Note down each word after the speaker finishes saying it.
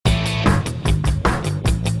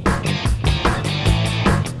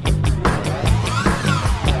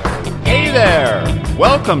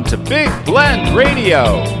Welcome to Big Blend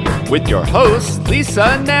Radio with your hosts, Lisa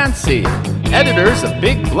and Nancy, editors of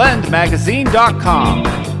BigBlendMagazine.com.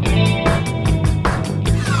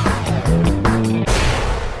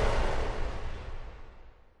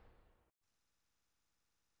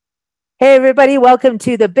 Hey, everybody. Welcome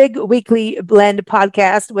to the Big Weekly Blend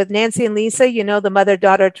podcast with Nancy and Lisa. You know, the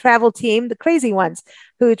mother-daughter travel team, the crazy ones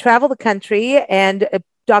who travel the country and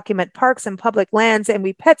document parks and public lands, and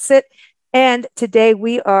we pet sit. And today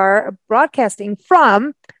we are broadcasting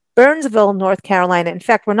from Burnsville, North Carolina. In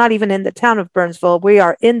fact, we're not even in the town of Burnsville. We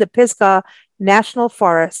are in the Pisgah National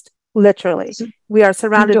Forest, literally. We are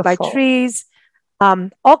surrounded by trees,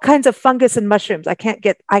 all kinds of fungus and mushrooms. I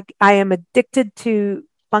am addicted to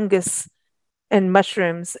fungus and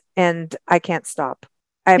mushrooms, and I can't stop.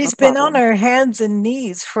 She's been on her hands and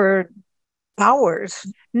knees for hours.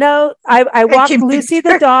 No, I walked Lucy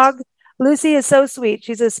the dog. Lucy is so sweet.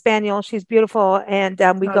 She's a spaniel. She's beautiful. And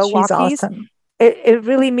we go walkies. Awesome. It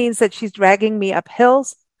really means that she's dragging me up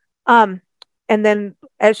hills. And then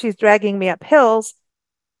as she's dragging me up hills,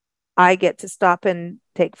 I get to stop and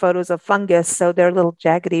take photos of fungus. So they're a little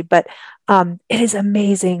jaggedy, but it is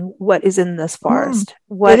amazing what is in this forest.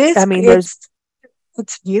 It's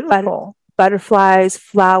beautiful. Butterflies,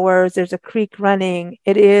 flowers, there's a creek running.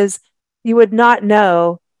 You would not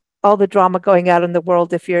know all the drama going out in the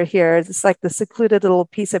world if you're here. It's like the secluded little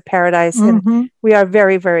piece of paradise. And we are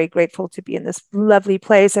very, very grateful to be in this lovely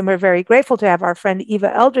place. And we're very grateful to have our friend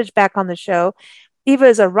Eva Eldridge back on the show. Eva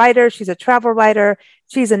is a writer. She's a travel writer.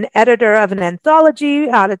 She's an editor of an anthology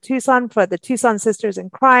out of Tucson for the Tucson Sisters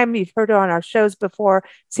in Crime. You've heard her on our shows before,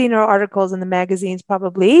 seen her articles in the magazines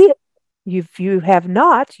probably. If you have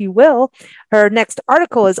not, you will. Her next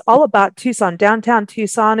article is all about Tucson, downtown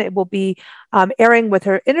Tucson. It will be airing with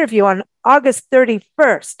her interview on August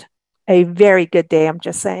 31st. A very good day, I'm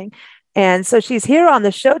just saying. And so she's here on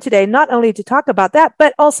the show today, not only to talk about that,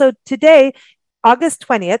 but also today, August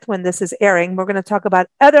 20th, when this is airing, we're going to talk about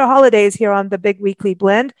other holidays here on the Big Weekly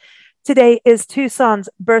Blend. Today is Tucson's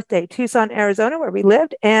birthday, Tucson, Arizona, where we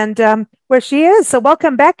lived and where she is. So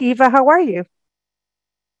welcome back, Eva. How are you?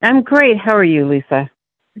 I'm great. How are you, Lisa?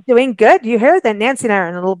 Doing good. You heard that Nancy and I are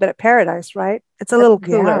in a little bit of paradise, right? It's a little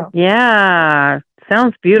cooler. Yeah.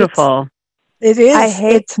 Sounds beautiful.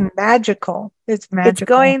 It's magical. It's magical. It's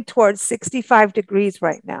going towards 65 degrees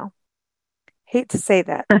right now. Hate to say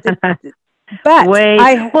that. But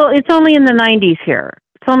it's only in the 90s here.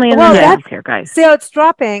 It's only in the 90s here, guys. So it's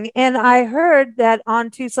dropping. And I heard that on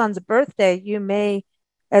Tucson's birthday, you may,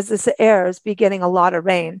 as this airs, be getting a lot of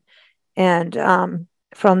rain. And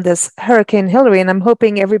from this Hurricane Hillary, and I'm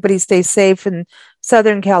hoping everybody stays safe in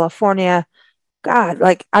Southern California. God,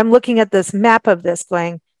 like I'm looking at this map of this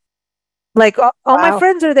going, like all my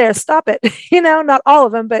friends are there. Stop it. Not all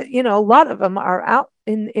of them, but a lot of them are out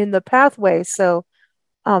in the pathway. So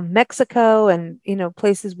Mexico and,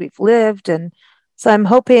 places we've lived. And so I'm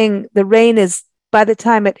hoping the rain is, by the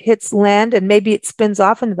time it hits land and maybe it spins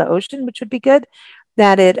off into the ocean, which would be good,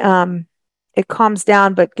 that it calms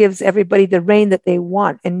down, but gives everybody the rain that they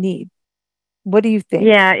want and need. What do you think?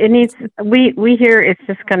 Yeah, it needs. We hear it's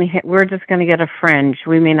just going to hit. We're just going to get a fringe.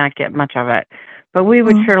 We may not get much of it, but we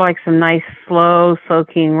would sure like some nice, slow,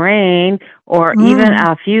 soaking rain, or even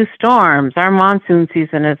a few storms. Our monsoon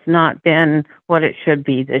season has not been what it should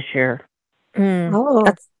be this year.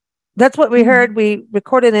 That's what we heard. We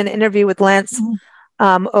recorded an interview with Lance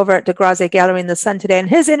over at DeGrasse Gallery in the Sun today, and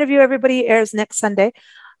his interview, everybody, airs next Sunday.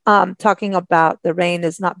 Talking about the rain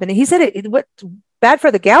has not been, he said it what's bad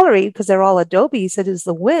for the gallery because they're all adobe. He said it's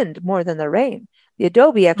the wind more than the rain. The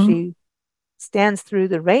adobe actually stands through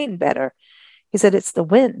the rain better. He said it's the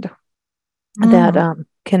wind that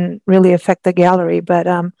can really affect the gallery. But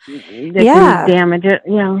can damage it.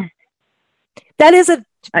 Yeah, that is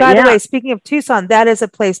by the way, speaking of Tucson, that is a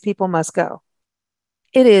place people must go.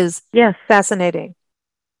 It is fascinating.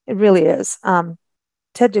 It really is.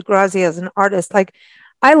 Ted DeGrasse as an artist,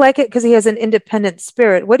 I like it because he has an independent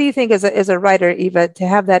spirit. What do you think as a writer, Eva, to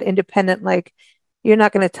have that independent, you're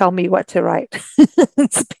not going to tell me what to write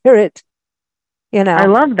spirit, I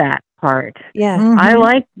love that part. Yeah. I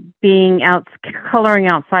like being coloring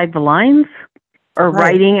outside the lines or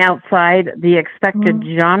writing outside the expected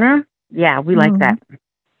genre. Yeah, we like that.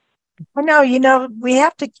 Well, no, we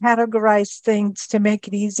have to categorize things to make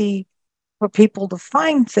it easy for people to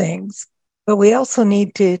find things, but we also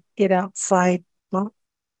need to get outside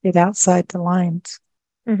the lines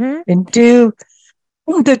and do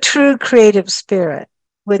the true creative spirit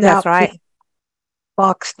without being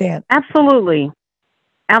boxed in. Absolutely.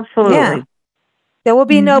 Yeah. There will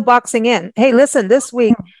be no boxing in. Hey, listen, this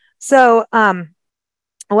week, so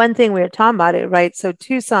one thing we were talking about it, right? So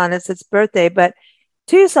Tucson, it's its birthday, but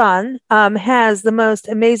Tucson has the most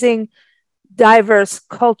amazing, diverse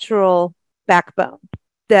cultural backbone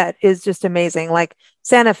that is just amazing. Like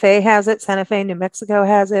Santa Fe has it, Santa Fe, New Mexico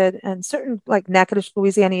has it, and certain like Natchitoches,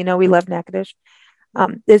 Louisiana. You know, we love Natchitoches.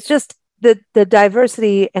 It's just the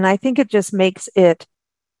diversity, and I think it just makes it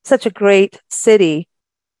such a great city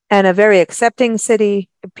and a very accepting city.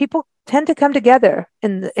 People tend to come together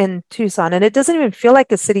in Tucson, and it doesn't even feel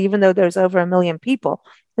like a city, even though there's over 1 million people.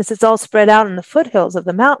 It's all spread out in the foothills of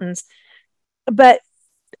the mountains. But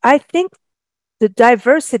I think the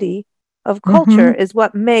diversity of culture is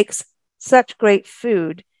what makes such great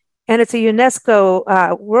food, and it's a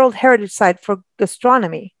UNESCO World Heritage Site for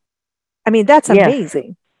gastronomy. I mean, that's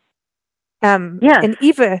amazing. And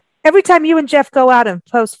Eva, every time you and Jeff go out and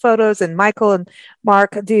post photos, and Michael and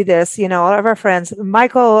Mark do this, you know, all of our friends,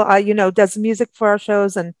 Michael, does music for our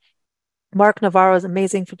shows, and Mark Navarro is an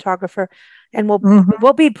amazing photographer. And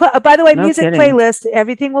we'll be put, by the way, music playlist,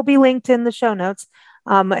 everything will be linked in the show notes.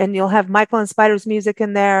 And you'll have Michael and Spider's music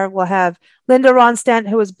in there. We'll have Linda Ronstadt,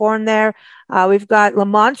 who was born there. We've got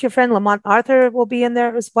Lamont, your friend Lamont Arthur will be in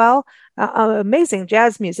there as well. Amazing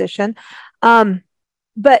jazz musician.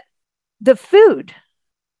 But the food,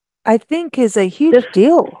 I think, is a huge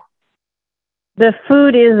deal. The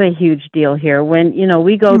food is a huge deal here. When,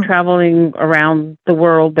 we go traveling around the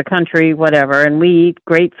world, the country, whatever, and we eat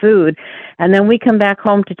great food. And then we come back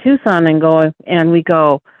home to Tucson and we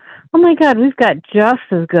go, oh my God, we've got just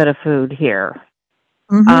as good a food here.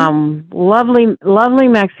 Lovely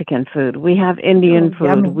Mexican food. We have Indian food.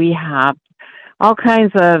 Yummy. We have all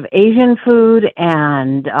kinds of Asian food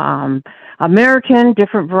and American,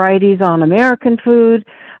 different varieties on American food.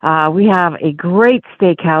 We have a great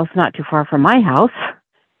steakhouse not too far from my house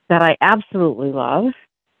that I absolutely love.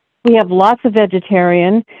 We have lots of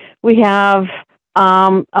vegetarian. We have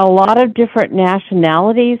a lot of different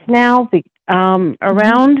nationalities now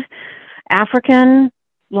around, African,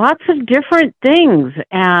 lots of different things.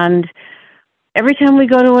 And every time we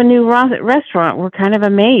go to a new restaurant, we're kind of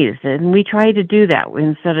amazed. And we try to do that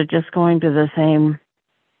instead of just going to the same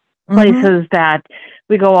places that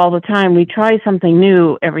we go all the time. We try something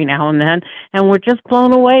new every now and then, and we're just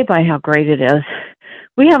blown away by how great it is.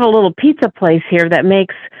 We have a little pizza place here that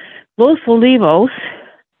makes Los Olivos,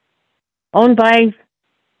 owned by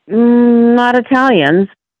not Italians.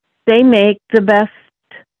 They make the best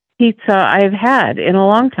pizza I've had in a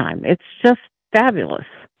long time. It's just fabulous.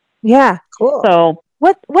 Yeah, cool. So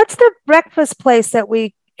what's the breakfast place that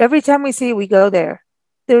every time we see it, we go there?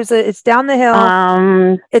 It's down the hill.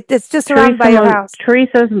 It's just around by your house.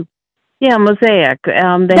 Teresa's, Mosaic. They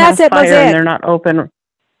That's have it, fire, Mosaic. and they're not open.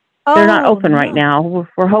 They're not open right now.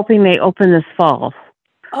 We're hoping they open this fall.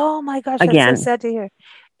 Oh my gosh, again. That's so sad to hear.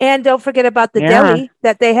 And don't forget about the deli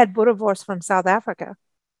that they had Boerewors from South Africa.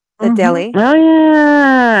 The deli. Oh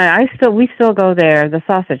yeah, we still go there. The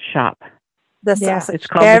sausage shop. The sausage. It's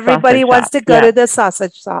called Everybody the sausage wants shop. to go to the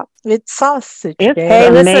sausage shop. It's sausage day.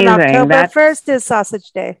 Hey, listen, amazing. October 1st is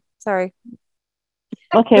sausage day. Sorry.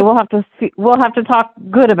 Okay, we'll have to see. We'll have to talk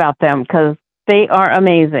good about them because they are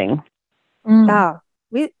amazing. Oh,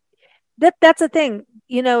 that's the thing.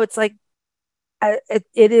 It's like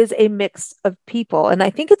it is a mix of people, and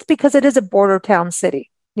I think it's because it is a border town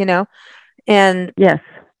city. And yes.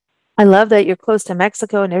 I love that you're close to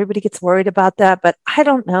Mexico and everybody gets worried about that. But I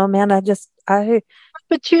don't know, man.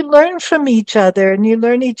 But you learn from each other and you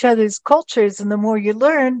learn each other's cultures. And the more you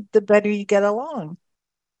learn, the better you get along.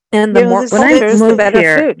 And the more cultures, the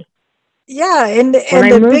better food. Yeah. And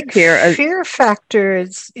the big fear factor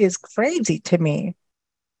is crazy to me.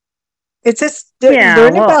 It's just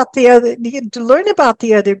learn about the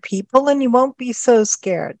other people and you won't be so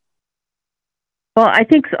scared. Well, I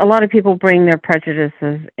think a lot of people bring their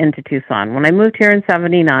prejudices into Tucson. When I moved here in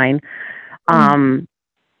 '79,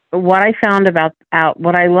 what I found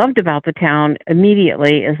what I loved about the town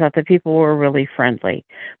immediately is that the people were really friendly.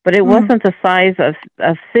 But it wasn't the size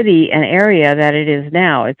of city and area that it is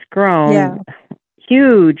now. It's grown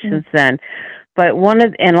huge since then. But a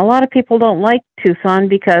lot of people don't like Tucson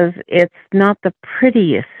because it's not the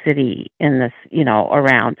prettiest city in this,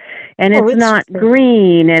 around. And it's not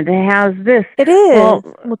green. It has this. It is. Well,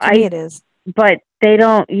 to me it is. But they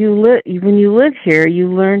don't, when you live here,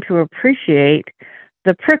 you learn to appreciate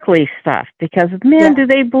the prickly stuff because, do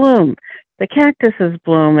they bloom. The cactuses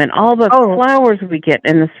bloom and all the flowers we get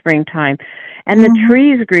in the springtime. And the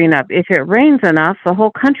trees green up. If it rains enough, the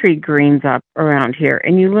whole country greens up around here.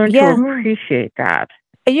 And you learn to appreciate that.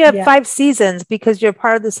 And you have 5 seasons because you're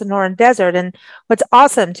part of the Sonoran Desert. And what's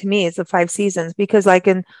awesome to me is the 5 seasons, because like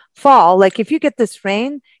in fall, like if you get this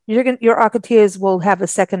rain, your ocotillos will have a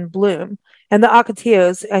second bloom. And the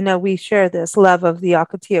ocotillos, I know we share this love of the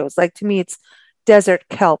ocotillos. Like to me, it's desert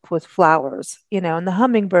kelp with flowers, and the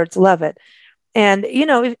hummingbirds love it. And,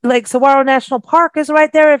 like Saguaro National Park is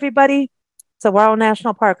right there, everybody. Saguaro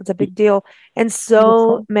National Park, it's a big deal. And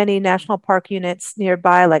so many national park units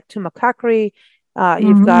nearby, like Tumacacri.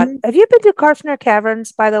 You've got, have you been to Carfner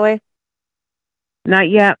Caverns, by the way? Not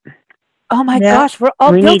yet. Oh my gosh, we're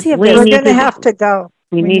all guilty of this. We're going to have to go.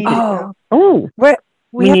 We need to go. Oh,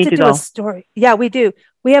 we have to do a story. Yeah, we do.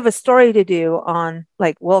 We have a story to do on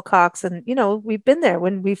like Wilcox, and we've been there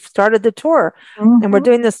when we started the tour, and we're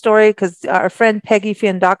doing the story because our friend Peggy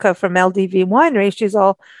Fiandaca from LDV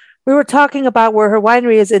Winery, we were talking about where her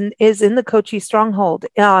winery is in the Cochise Stronghold,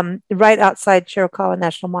 right outside Chiricahua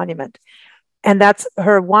National Monument, and that's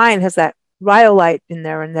her wine has that rhyolite in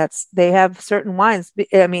there, and they have certain wines.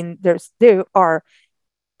 I mean, there are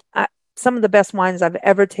some of the best wines I've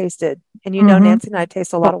ever tasted, and Nancy and I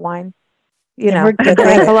taste a lot of wine. We're good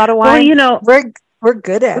at a lot of wine. Well, we're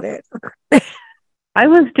good at it. I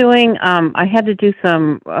was doing. I had to do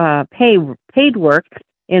some paid work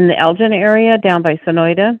in the Elgin area down by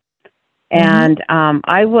Sonoyta, and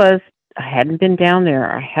I hadn't been down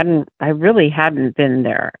there. I really hadn't been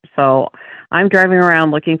there. So I'm driving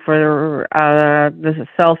around looking for the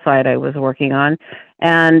cell site I was working on,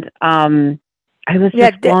 and I was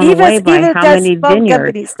just blown away by how many vineyards.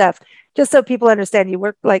 Company stuff. Just so people understand, you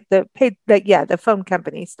work like the phone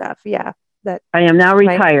company stuff. Yeah, that I am now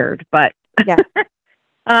retired, but yeah,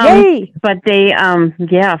 yay! But they,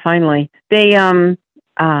 finally, they,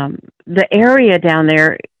 the area down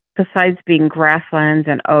there, besides being grasslands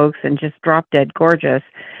and oaks and just drop dead gorgeous,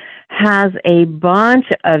 has a bunch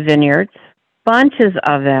of vineyards, bunches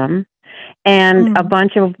of them, and a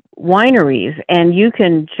bunch of wineries, and you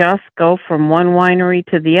can just go from one winery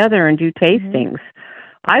to the other and do tastings.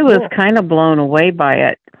 I was kind of blown away by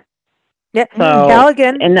it. Yeah, so,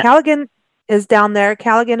 Callaghan is down there.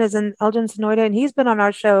 Callaghan is in Elgin, Sonoyta, and he's been on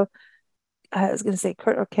our show. I was going to say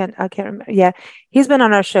Kurt or Kent. I can't remember. Yeah, he's been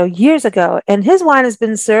on our show years ago, and his wine has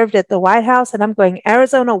been served at the White House. And I'm going,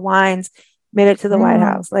 Arizona Wines made it to the White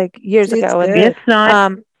House like years ago. And it's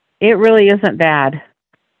not. It really isn't bad.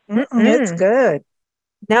 It's good.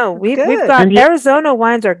 No, we've got Arizona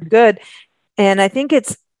wines are good, and I think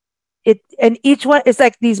and each one is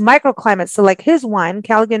like these microclimates. So like his wine,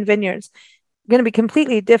 Callaghan Vineyards, going to be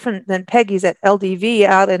completely different than Peggy's at LDV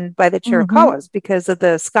out by the Chiricahuas because of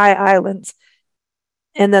the Sky Islands,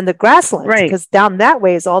 and then the grasslands, because down that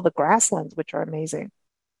way is all the grasslands, which are amazing.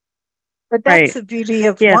 But that's the beauty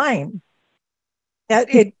of wine. That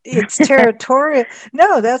it's territorial.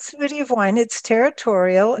 No, that's the beauty of wine. It's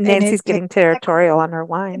territorial. Nancy's getting territorial on her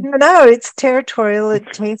wine. No, it's territorial.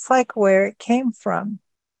 It tastes like where it came from.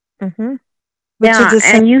 Which is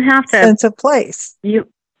and you have to sense of place. You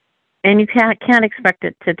can't expect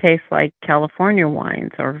it to taste like California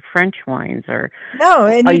wines or French wines or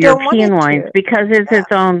European wines because it's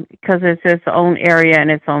its own area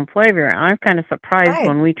and its own flavor. And I'm kind of surprised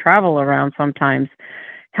when we travel around sometimes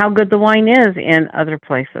how good the wine is in other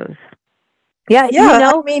places. Yeah,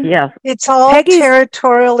 I mean, it's all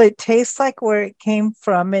territorial. It tastes like where it came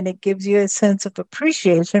from, and it gives you a sense of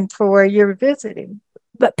appreciation for where you're visiting.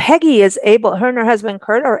 But Peggy is able, her and her husband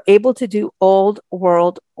Kurt are able to do old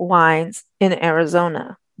world wines in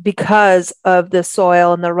Arizona because of the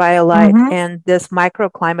soil and the rhyolite and this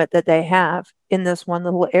microclimate that they have in this one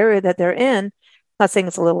little area that they're in. Not saying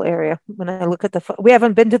it's a little area. When I look at we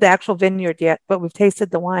haven't been to the actual vineyard yet, but we've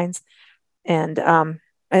tasted the wines, and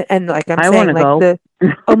like I want to go.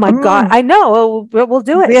 Oh my God, I know. We'll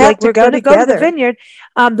do it. We're going to go to the vineyard.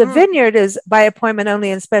 The vineyard is by appointment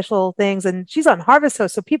only and special things, and she's on Harvest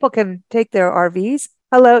Host, so people can take their RVs.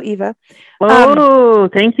 Hello, Eva.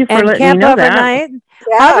 Thank you for letting me know overnight. that.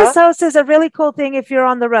 Yeah. Harvest Host is a really cool thing if you're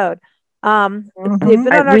on the road. They've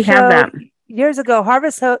been on our show. Have that. Years ago,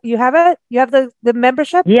 Harvest Host, you have it? You have the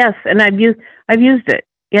membership? Yes, and I've used it.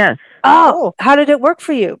 Yes. Oh, how did it work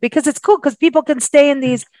for you? Because it's cool because people can stay in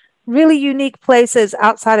these really unique places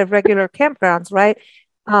outside of regular campgrounds, right?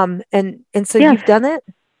 And so you've done it?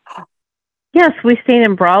 Yes, we stayed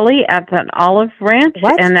in Brawley at an olive ranch,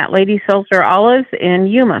 and that lady sells her olives in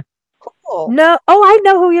Yuma. Cool. No, I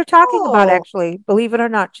know who you're talking about, actually. Believe it or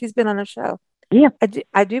not, she's been on a show. Yeah.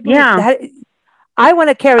 I do believe that. I want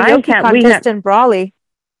a karaoke contest in Brawley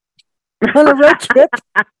on a road trip.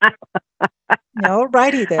 No,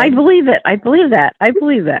 righty there. I believe it. I believe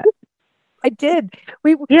that. I did.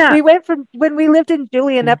 We went from when we lived in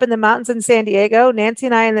Julian up in the mountains in San Diego, Nancy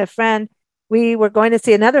and I and a friend, we were going to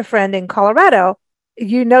see another friend in Colorado.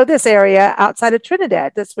 You know this area outside of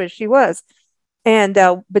Trinidad. That's where she was. And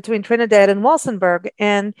between Trinidad and Walsenburg.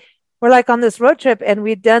 And we're like on this road trip and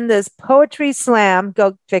we'd done this poetry slam,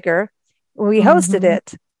 go figure. We hosted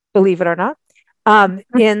it, believe it or not.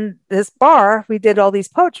 In this bar, we did all these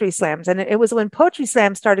poetry slams. And it was when poetry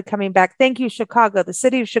slams started coming back. Thank you, Chicago. The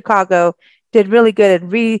city of Chicago did really good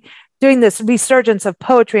at doing this resurgence of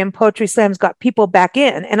poetry, and poetry slams got people back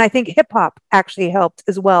in. And I think hip hop actually helped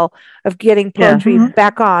as well of getting poetry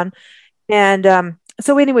back on. And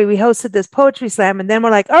so anyway, we hosted this poetry slam, and then we're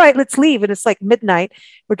like, all right, let's leave. And it's like midnight.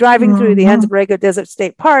 We're driving through the Anza Borrego Desert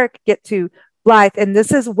State Park, get to Blythe. And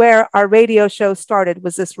this is where our radio show started,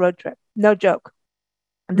 was this road trip. No joke.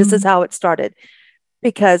 And this is how it started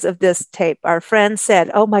because of this tape. Our friend said,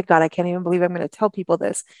 oh my God, I can't even believe I'm going to tell people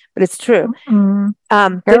this, but it's true.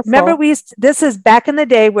 But remember, this is back in the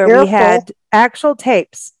day where we had actual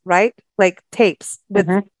tapes, right? Like tapes with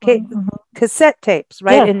cassette tapes,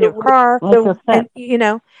 right? In your car, and,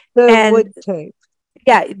 the wood tape.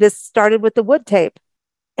 Yeah, this started with the wood tape.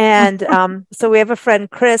 And so we have a friend,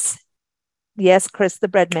 Chris. Yes, Chris, the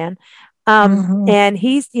bread man. And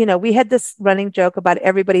he's, we had this running joke about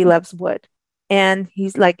everybody loves wood. And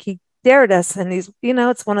he's like, he dared us, and he's,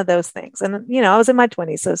 it's one of those things. And, I was in my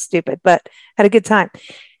 20s, so stupid, but had a good time.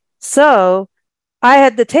 So I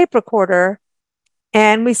had the tape recorder,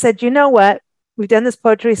 and we said, you know what? We've done this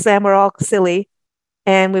poetry slam. We're all silly.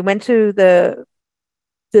 And we went to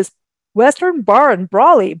this Western bar in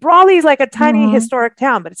Brawley. Brawley is like a tiny historic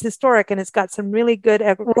town, but it's historic, and it's got some really good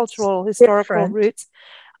agricultural historical roots.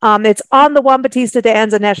 It's on the Juan Bautista de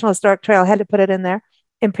Anza National Historic Trail. I had to put it in there.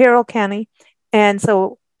 Imperial County. And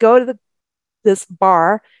so go to this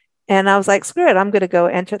bar, and I was like, screw it, I'm going to go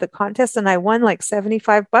enter the contest. And I won like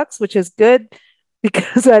 $75, which is good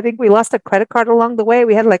because I think we lost a credit card along the way.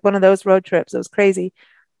 We had like one of those road trips. It was crazy.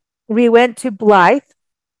 We went to Blythe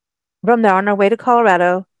from there on our way to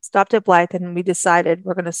Colorado, stopped at Blythe, and we decided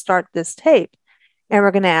we're going to start this tape, and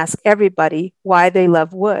we're going to ask everybody why they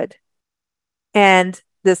love wood. And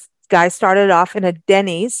this guy started off in a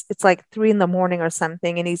Denny's. It's like 3 a.m. or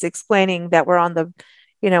something. And he's explaining that we're on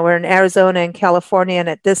we're in Arizona and California. And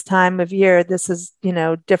at this time of year, this is,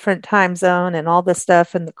 different time zone and all this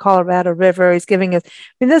stuff. And the Colorado River, he's giving us,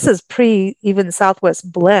 this is pre even Southwest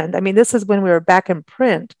blend. This is when we were back in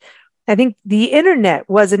print. I think the internet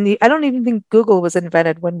I don't even think Google was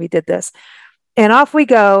invented when we did this. And off we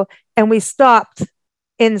go. And we stopped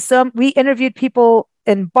we interviewed people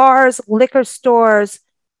in bars, liquor stores,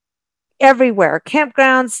 everywhere,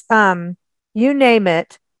 campgrounds, you name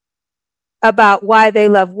it, about why they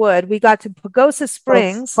love wood. We got to Pagosa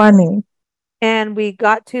Springs. Funny. And we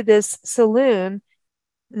got to this saloon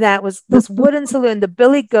that was this wooden saloon, the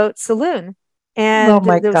Billy Goat Saloon. And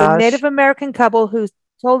there was a Native American couple who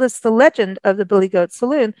told us the legend of the Billy Goat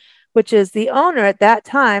Saloon, which is the owner at that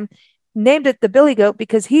time named it the Billy Goat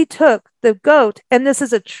because he took the goat, and this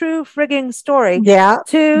is a true frigging story,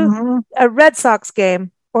 to a Red Sox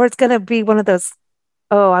game. Or it's going to be one of those,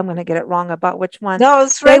 I'm going to get it wrong about which one. No,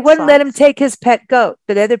 it's They wouldn't let him take his pet goat,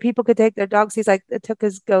 but other people could take their dogs. He's like, it took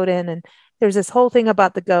his goat in, and there's this whole thing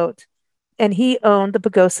about the goat. And he owned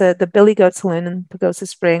the Billy Goat Saloon in Pagosa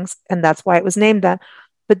Springs, and that's why it was named that.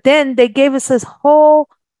 But then they gave us this whole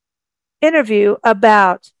interview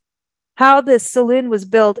about how this saloon was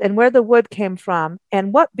built and where the wood came from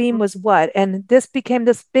and what beam was what. And this became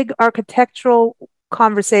this big architectural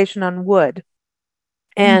conversation on wood.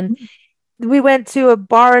 And we went to a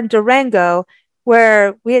bar in Durango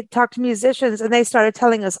where we had talked to musicians, and they started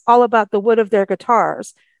telling us all about the wood of their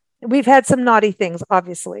guitars. We've had some naughty things,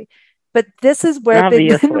 obviously, but this is where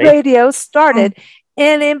the radio started.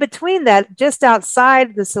 And in between that, just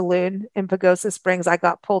outside the saloon in Pagosa Springs, I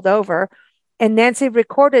got pulled over, and Nancy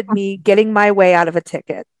recorded me getting my way out of a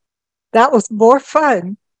ticket. That was more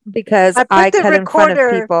fun because I cut in front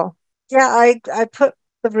of people. Yeah, I put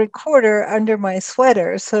the recorder under my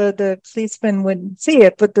sweater so the policeman wouldn't see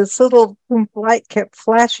it, but this little light kept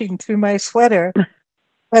flashing through my sweater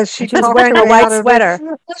as she was wearing a white sweater.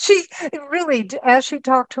 As she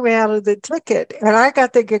talked her way out of the ticket, and I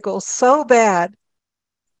got the giggles so bad.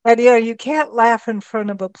 And you can't laugh in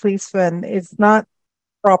front of a policeman. It's not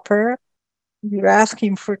proper. You're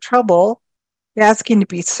asking for trouble. You're asking to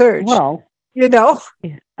be searched. Well,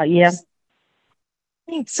 yeah.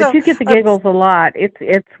 So, but you get the giggles a lot.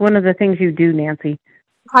 It's one of the things you do, Nancy.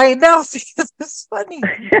 I know, because it's funny.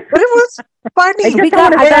 But it was funny. I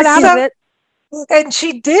got out of it. And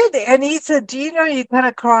she did. And he said, do you know you kind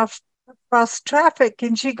of cross traffic?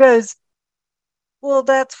 And she goes, well,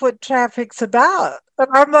 that's what traffic's about. And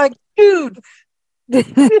I'm like, dude, that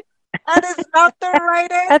is not the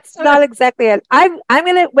right answer. That's not exactly it. I'm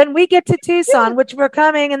gonna, when we get to Tucson, which we're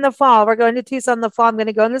coming in the fall, we're going to Tucson in the fall. I'm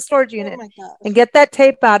gonna go in the storage unit and get that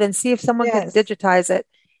tape out and see if someone can digitize it,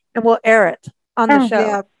 and we'll air it on the show.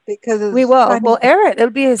 Yeah, because we will. We'll air it. It'll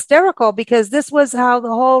be hysterical because this was how the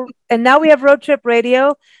whole. And now we have Road Trip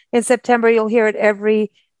Radio in September. You'll hear it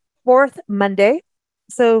every fourth Monday.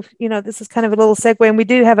 So, this is kind of a little segue, and we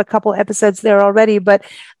do have a couple episodes there already, but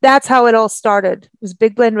that's how it all started. It was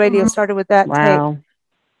Big Blend Radio started with that tape.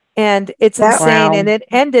 And it's insane. And it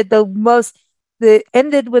ended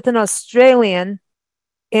ended with an Australian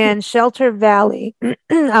in Shelter Valley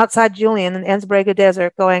outside Julian in Ansberga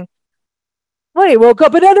Desert going, well, he woke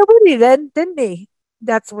up in a Woody then, didn't he?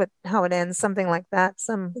 That's how it ends, something like that.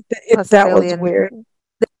 That was weird.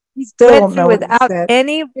 He went through without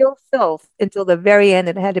any real filth until the very end.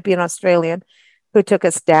 It had to be an Australian who took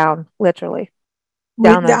us down, literally.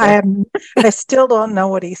 I still don't know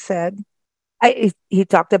what he said. He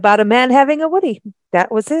talked about a man having a Woody.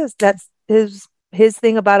 That was his. That's his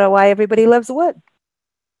thing about why everybody loves wood.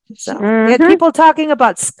 So we had people talking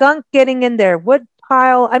about skunk getting in their wood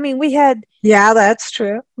pile. I mean, we had. Yeah, that's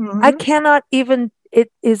true. Mm-hmm. I cannot even.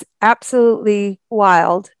 It is absolutely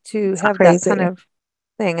wild to have that kind of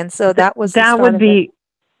thing. And so that would be.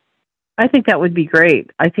 I think that would be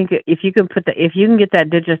great. I think if you can get that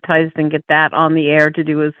digitized and get that on the air to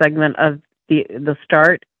do a segment of the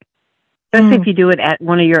start, especially if you do it at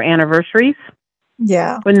one of your anniversaries.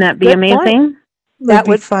 Yeah, wouldn't that be amazing? That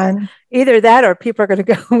would be fun. Either that, or people are going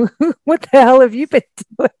to go, "What the hell have you been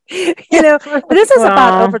doing?" But this is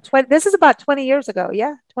about over 20. This is about 20 years ago.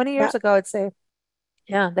 Yeah, 20 years ago, I'd say.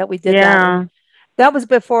 Yeah, that we did that. That was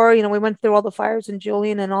before we went through all the fires in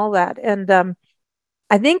Julian and all that. And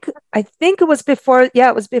I think it was before. Yeah,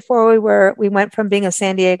 it was before we went from being a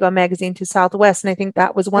San Diego magazine to Southwest, and I think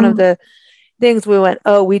that was one of the things we went.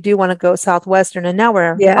 Oh, we do want to go Southwestern, and now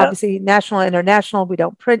we're obviously national, international. We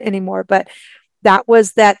don't print anymore, but that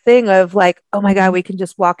was that thing of like, oh my God, we can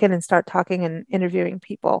just walk in and start talking and interviewing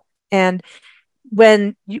people. And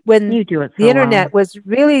when you do it, the internet was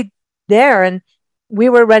really there, and we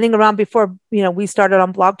were running around before we started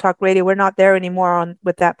on Blog Talk Radio. We're not there anymore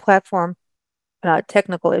with that platform,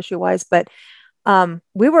 technical issue wise, but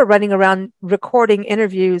we were running around recording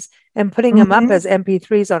interviews and putting them up as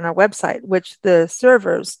MP3s on our website, which the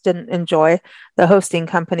servers didn't enjoy. The hosting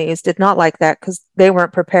companies did not like that because they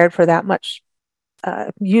weren't prepared for that much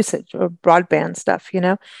usage or broadband stuff,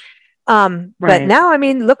 But now, I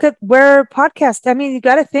mean, look at where podcasts, I mean, you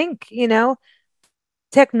got to think,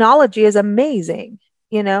 technology is amazing,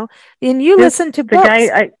 and you listen to books.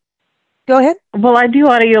 Go ahead. Well, I do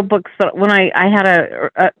audiobooks. So when I had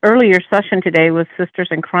a earlier session today with Sisters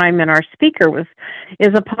in Crime, and our speaker is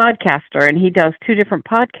a podcaster, and he does 2 different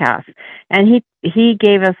podcasts. And he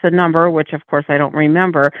gave us a number, which of course I don't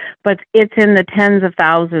remember, but it's in the tens of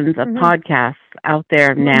thousands of podcasts out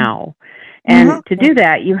there now. And to do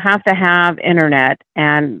that, you have to have internet.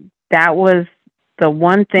 And that was the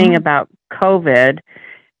one thing about COVID,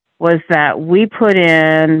 was that we put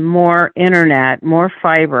in more internet, more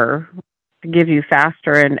fiber, to give you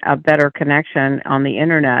faster and a better connection on the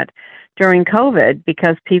internet during COVID,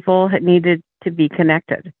 because people needed to be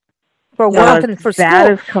connected for work and for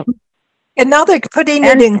school. And now they're putting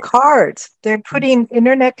it in cars. They're putting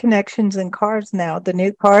internet connections in cars now. The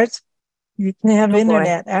new cars, you can have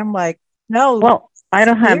internet. I'm like, no. Well, I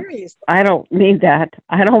don't need that.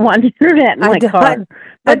 I don't want internet in my car.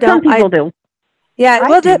 But some people do. Yeah,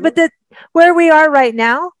 but where we are right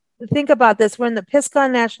now, think about this. We're in the Pisgah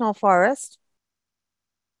National Forest,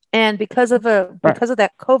 and because of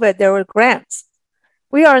that COVID, there were grants.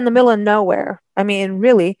 We are in the middle of nowhere. I mean,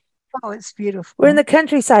 really. Oh, it's beautiful. We're in the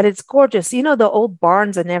countryside. It's gorgeous. The old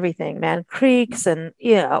barns and everything, man, creeks, and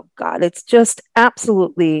God, it's just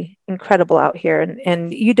absolutely incredible out here.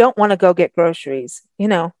 And you don't want to go get groceries.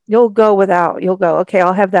 You'll go, okay,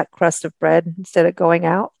 I'll have that crust of bread instead of going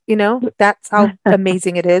out. That's how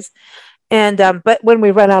amazing it is. And but when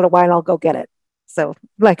we run out of wine, I'll go get it. So,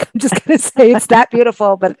 like, I'm just gonna say it's that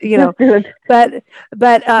beautiful, but but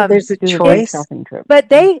there's a choice. But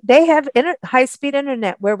they have high speed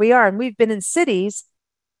internet where we are, and we've been in cities,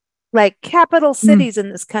 like capital cities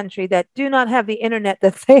in this country, that do not have the internet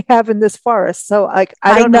that they have in this forest. So, like,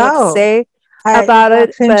 I don't know what to say about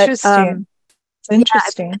it. But interesting. It's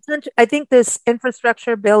interesting. I think this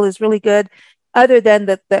infrastructure bill is really good. Other than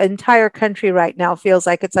that, the entire country right now feels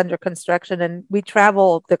like it's under construction, and we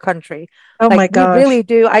travel the country. Oh my gosh. We really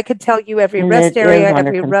do. I could tell you every rest area,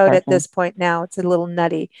 every road at this point now. It's a little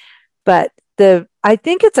nutty, but I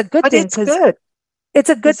think it's a good thing. It's good. It's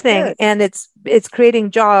a good thing. And it's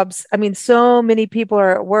creating jobs. I mean, so many people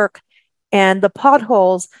are at work, and the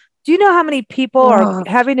potholes. Do you know how many people are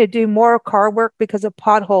having to do more car work because of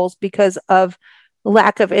potholes, because of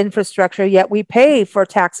lack of infrastructure? Yet we pay for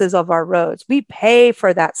taxes of our roads. We pay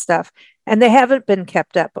for that stuff, and they haven't been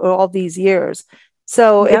kept up all these years.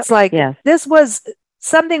 So it's like, this was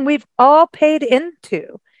something we've all paid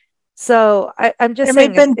into. So I'm just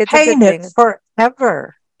saying, it's paying it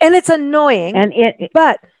forever. And it's annoying,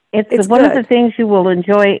 but it's one of the things you will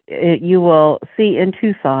enjoy. You will see in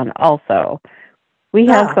Tucson also. We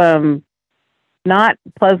have some not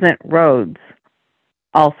pleasant roads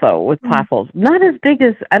also with potholes. Not as big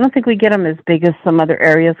as, I don't think we get them as big as some other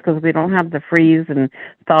areas because we don't have the freeze and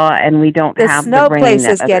thaw, and we don't have the rain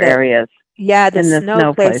that other areas. Yeah, the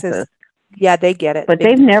snow places. Yeah, they get it. But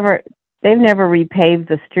they've never repaved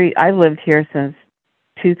the street. I've lived here since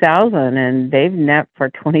 2000, and they've for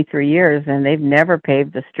 23 years, and they've never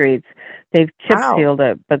paved the streets. They've chip sealed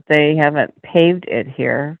it, but they haven't paved it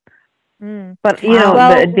here. But you know,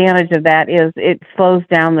 the advantage of that is it slows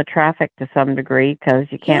down the traffic to some degree because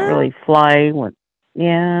you can't really fly.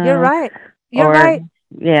 You're right. You're right.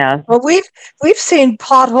 Yeah. Well, we've seen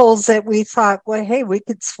potholes that we thought, well, hey, we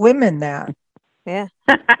could swim in that. Yeah.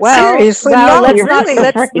 Well, seriously,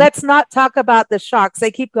 let's not talk about the shocks.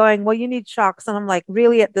 They keep going, well, you need shocks, and I'm like,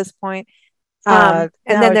 really, at this point? And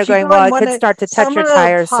then they're going, well, it could start to touch your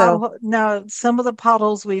tires. So no, some of the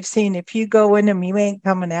potholes we've seen, if you go in them, you ain't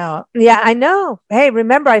coming out. Yeah, I know. Hey,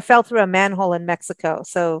 remember, I fell through a manhole in Mexico.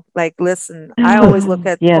 So, like, listen, I always look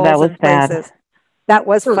at holes that was in places. Bad. That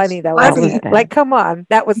was funny, though. Like, come on,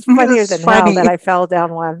 that was funnier than hell that I fell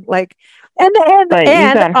down one. Like, and but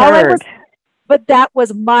you got hurt. But that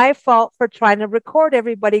was my fault for trying to record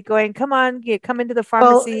everybody going, come on, come into the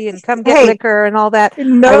pharmacy and come get liquor and all that.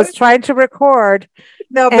 I was trying to record.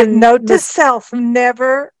 But note to self,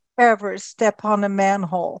 never, ever step on a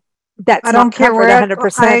manhole. I don't care where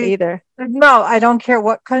 100% either. No, I don't care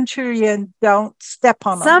what country you're in, don't step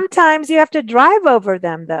on them. Sometimes you have to drive over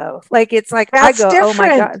them, though. Like, it's like, I go, oh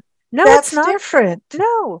my God. No, that's it's not different.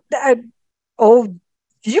 No.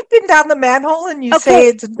 You've been down the manhole and you say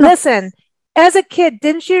it's... Listen. As a kid,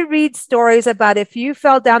 didn't you read stories about if you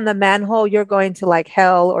fell down the manhole, you're going to like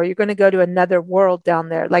hell, or you're going to go to another world down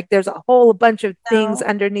there? Like, there's a whole bunch of things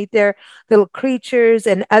underneath there, little creatures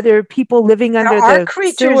and other people living under the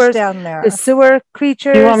creatures down there. The sewer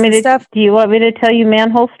creatures and stuff. Do you want me to tell you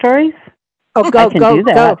manhole stories? Oh, go, I can do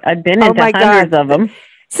that. I've been into hundreds of them.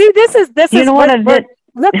 See, this is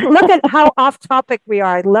look at how off topic we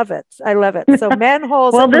are. I love it. So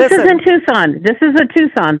manholes. Well, this is in Tucson. This is a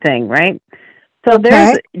Tucson thing, right? So do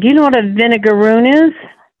you know what a vinegaroon is?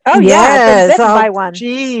 Oh, yeah. I've been bitten by one.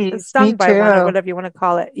 Geez, stung by one, or whatever you want to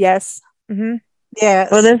call it. Yes. Mm-hmm. Yes.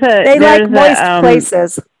 Well, they like moist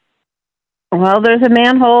places. Well, there's a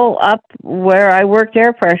manhole up where I worked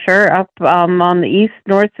air pressure up on the east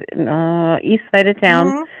side of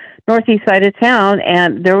town, northeast side of town,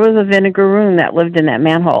 and there was a vinegaroon that lived in that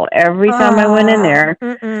manhole. Every time I went in there,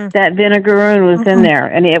 that vinegaroon was in there,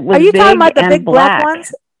 and it was. Are you big talking about the big black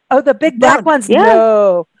ones? Oh, the big black ones? Yeah.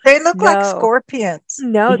 No. They look like scorpions.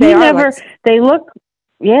 No, they look,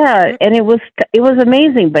 and it was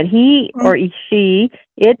amazing, but he or she,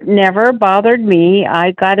 it never bothered me.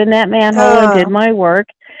 I got in that manhole and did my work,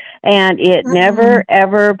 and it never,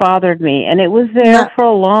 ever bothered me. And it was there for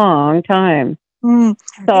a long time. So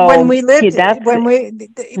when we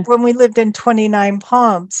lived in 29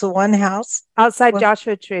 Palms, the one house outside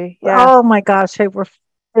Joshua Tree. Yeah. Oh my gosh, it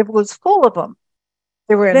was full of them.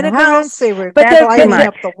 They were in the house. They were climbing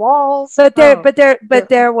up the walls. But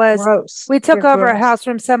there was. Gross. We took over a house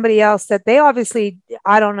from somebody else that they obviously,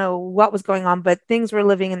 I don't know what was going on, but things were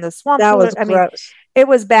living in the swamp. That was gross. It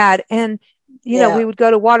was bad, and you know we would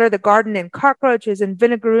go to water the garden, and cockroaches and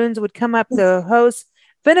vinegaroons would come up the hose.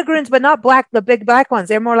 Vinegaroons, but not black. The big black ones.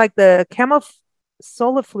 They're more like the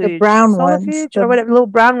solifluge, the brown ones, or whatever, little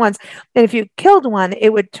brown ones. And if you killed one,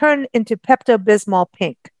 it would turn into Pepto-Bismol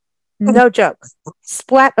pink. No joke.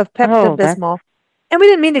 Splat of Pepto-Bismol. And we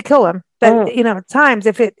didn't mean to kill him. But, at times,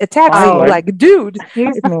 if it attacks you, like, dude,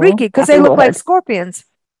 it's freaky because they look like scorpions.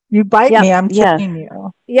 You bite me, I'm killing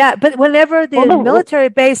you. Yeah, but whenever the military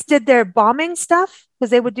base did their bombing stuff, because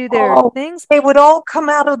they would do their things. They would all come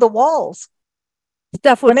out of the walls.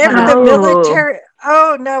 Stuff would whenever the military.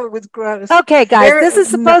 Oh no, it was gross. Okay, guys, this is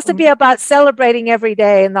supposed to be about celebrating every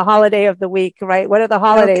day and the holiday of the week, right? What are the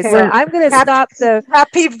holidays? Okay. So I'm going to stop the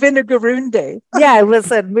Happy Vinegaroon Day. Yeah,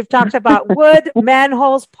 listen, we've talked about wood,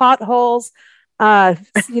 manholes, potholes,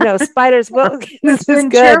 spiders. Well, this is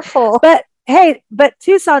good. Cheerful. But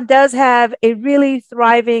Tucson does have a really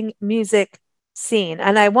thriving music scene.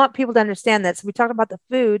 And I want people to understand that. So we talked about the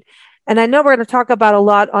food, and I know we're going to talk about a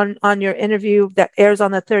lot on your interview that airs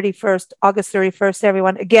on the 31st, August 31st,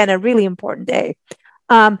 everyone. Again, a really important day.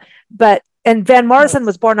 And Van Morrison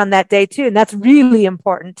was born on that day too, and that's really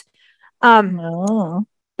important.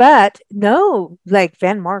 But no, like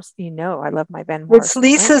Van Morrison, I love my Van Morrison. It's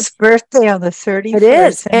Lisa's birthday on the 31st. It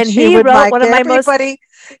is. And he wrote one of my most... to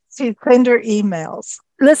send her emails.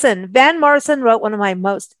 Listen, Van Morrison wrote one of my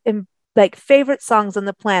most favorite songs on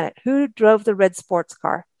the planet. Who drove the red sports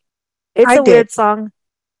car? It's a weird song.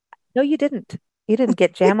 No, you didn't. You didn't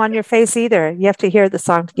get jam on your face either. You have to hear the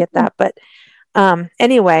song to get that. But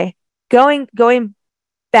anyway, going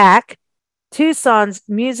back, Tucson's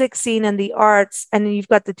music scene and the arts, and you've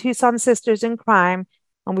got the Tucson Sisters in Crime,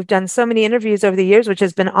 and we've done so many interviews over the years, which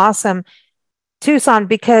has been awesome. Tucson,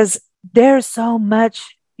 because there's so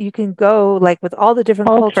much you can go, like with all the different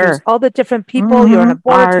cultures, all the different people. You're in a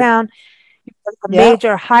border town, you've got a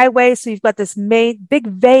major highway, so you've got this big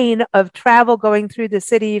vein of travel going through the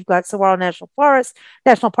city. You've got Saguaro National Park,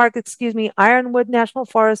 Ironwood National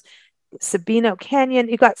Forest, Sabino Canyon.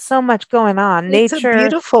 You've got so much going on. It's nature, a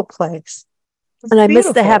beautiful place. And I miss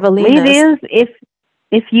the javelinas. It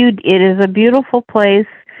is a beautiful place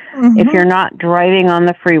if you're not driving on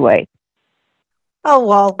the freeway. Oh,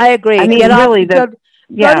 well, I agree. I mean, go to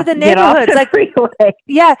the neighborhoods, the freeway.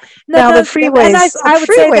 The freeways. And I would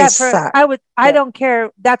say that suck. I don't care.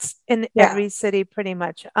 That's in every city, pretty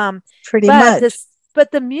much. Pretty much. But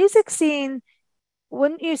the music scene,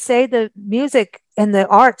 wouldn't you say the music and the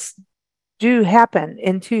arts do happen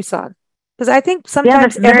in Tucson? Because I think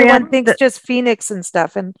sometimes everyone thinks just Phoenix and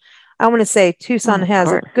stuff. And I want to say Tucson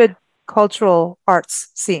has a good cultural arts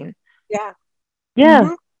scene. Yeah.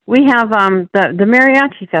 Yeah. We have the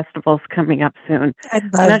mariachi festival's coming up soon. I'm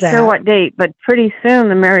not sure what date, but pretty soon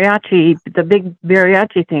the big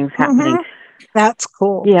mariachi thing's happening. That's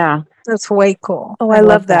cool. Yeah. That's way cool. Oh, I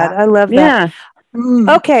love that. I love that.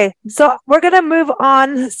 Yeah. Okay, so we're going to move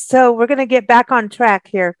on. So we're going to get back on track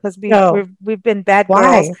here because we've been bad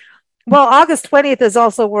girls. Well, August 20th is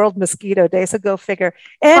also World Mosquito Day, so go figure.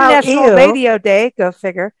 And National Radio Day, go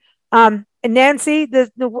figure. And Nancy, the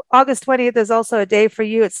August 20th is also a day for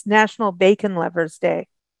you. It's National Bacon Lovers Day.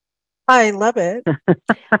 I love it.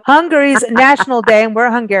 Hungary's National Day, and we're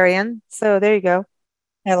Hungarian, so there you go.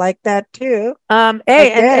 I like that too. Hey,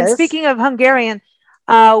 and speaking of Hungarian,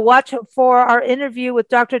 watch for our interview with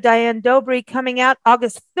Dr. Diane Dobry coming out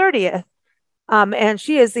August 30th. And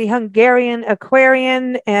she is the Hungarian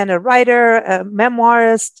aquarian and a writer, a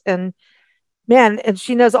memoirist, and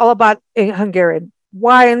she knows all about Hungarian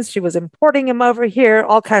wines. She was importing them over here,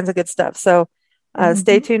 all kinds of good stuff. So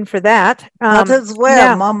stay tuned for that. As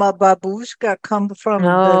well, Mama Babushka comes from.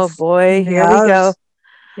 Oh boy, here we go.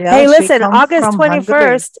 Yeah, hey, listen, August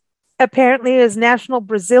 21st apparently is National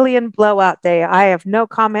Brazilian Blowout Day. I have no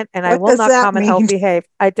comment, and I will not comment. I'll behave.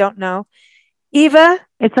 I don't know. Eva,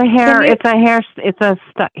 it's a hairstyle.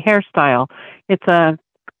 It's a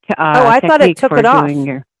I thought it took it off.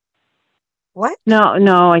 What?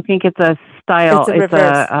 No, I think it's a style. It's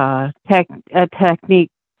a technique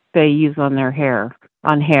they use on their hair.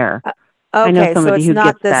 Okay, I know somebody so it's who not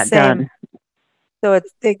gets the that same. done. So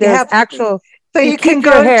there's actual. So you can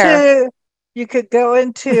go into. You could go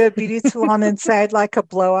into a beauty salon inside like a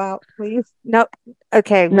blowout, please. No,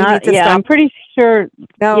 okay. We need to stop. I'm pretty sure.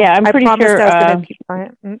 No, yeah, I'm pretty sure. I was going to keep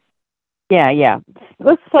quiet. Yeah.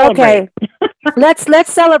 Let's celebrate. Okay,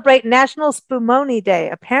 let's celebrate National Spumoni Day.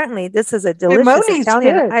 Apparently, this is a delicious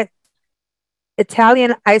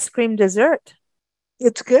Italian ice cream dessert.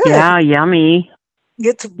 It's good. Yeah, yummy.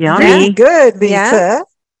 It's yummy. Really good, Lisa. Yeah.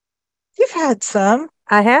 You've had some.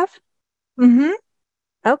 I have. Mm-hmm.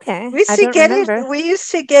 Okay. We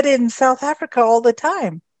used to get it in South Africa all the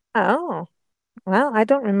time. Oh, well, I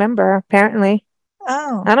don't remember. Apparently.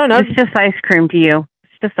 Oh, I don't know. It's just ice cream to you.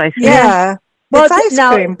 It's just ice cream. Yeah. Well, it's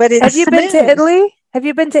ice cream, but it's. Have you been to Italy? Have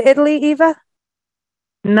you been to Italy, Eva?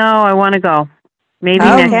 No, I want to go. Maybe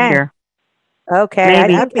next year. Okay.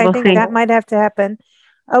 I think that might have to happen.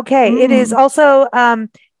 Okay. It is also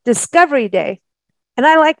Discovery Day, and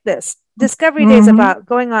I like this. Discovery Day is about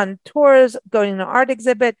going on tours, going to an art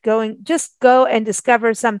exhibit, just go and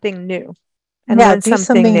discover something new and learn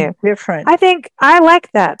something new, different. I think I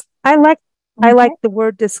like that. I like the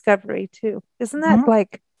word discovery too. Isn't that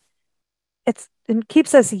like it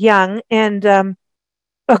keeps us young and oh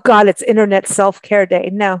God, it's Internet Self-Care Day.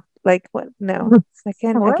 No, like what? No, I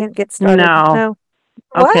can't get started. No.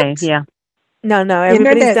 Okay, What? yeah. No,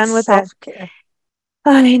 everybody's Internet done with self-care.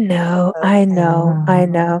 I know.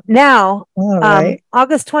 Now, All right.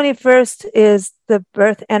 August 21st is the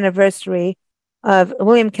birth anniversary of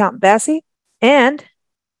William Count Basie. And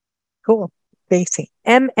cool. Basie.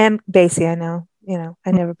 Basie, I know.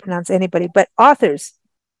 I never pronounce anybody, but authors,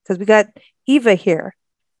 because we got Eva here.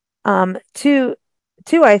 Two,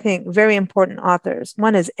 I think, very important authors.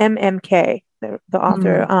 One is MMK, the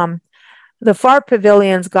author. The Far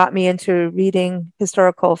Pavilions got me into reading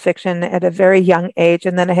historical fiction at a very young age,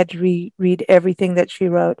 and then I had to reread everything that she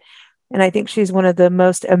wrote. And I think she's one of the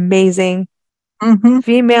most amazing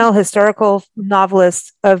female historical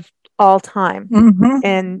novelists of all time.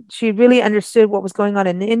 And she really understood what was going on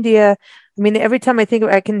in India. I mean, every time I think of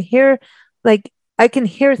it, I can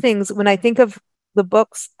hear things when I think of the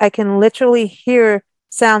books. I can literally hear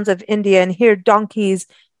sounds of India and hear donkeys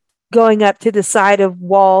going up to the side of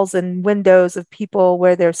walls and windows of people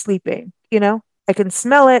where they're sleeping. I can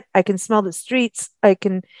smell it. I can smell the streets.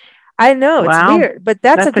 I know it's weird, but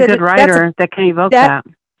that's a good writer that can evoke that.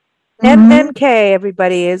 MMK,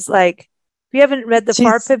 everybody, is like, if you haven't read The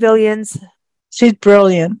Far Pavilions. She's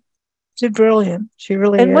brilliant. She's brilliant. She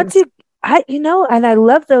really is. And once and I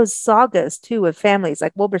love those sagas too of families,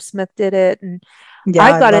 like Wilbur Smith did it. And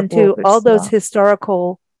I got into all those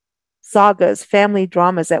historical sagas, family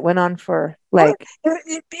dramas that went on for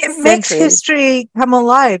it makes history come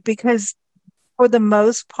alive, because for the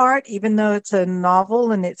most part, even though it's a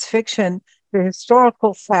novel and it's fiction, the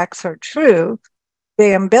historical facts are true.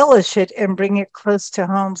 They embellish it and bring it close to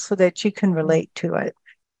home so that you can relate to it,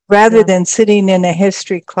 rather than sitting in a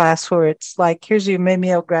history class where it's like, here's your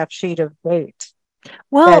mimeograph sheet of dates.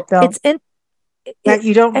 Well, that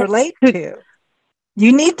you don't relate to.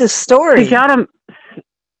 You need the story.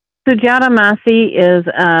 Sujata Massey is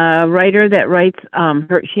a writer that writes,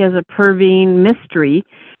 she has a Pervine mystery,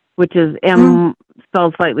 which is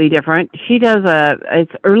spelled slightly different. She does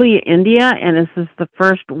it's early India, and this is the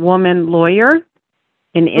first woman lawyer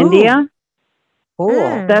in India.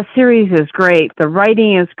 Cool. That series is great. The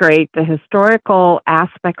writing is great. The historical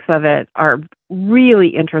aspects of it are really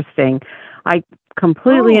interesting. I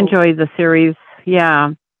completely enjoyed the series.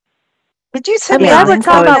 Yeah. Did you send me? I would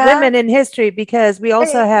talk about women in history, because we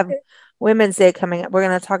also have Women's Day coming up. We're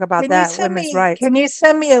going to talk about that, women's rights. Can you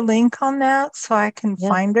send me a link on that so I can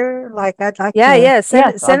find her? Like, I'd like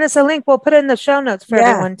send us a link. We'll put it in the show notes for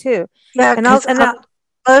everyone too. Yeah, and I'd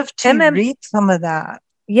love to read some of that.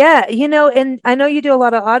 Yeah, and I know you do a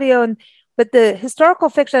lot of audio, but the historical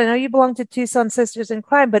fiction, I know you belong to Tucson Sisters in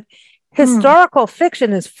Crime, but historical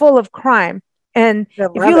fiction is full of crime. And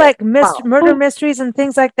if you like murder mysteries and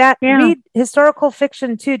things like that, read historical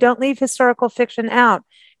fiction too. Don't leave historical fiction out.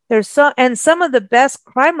 And some of the best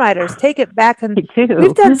crime writers take it back, and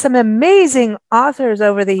we've done some amazing authors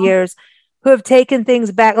over the years who have taken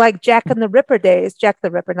things back, like Jack and the Ripper days. Jack the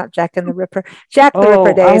Ripper, not Jack and the Ripper. Jack the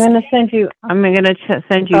Ripper days. I'm going to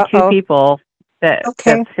send you two people that's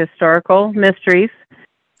historical mysteries.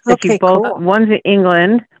 Cool. One's in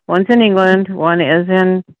England, one is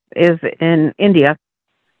in India.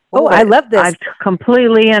 I love this. I've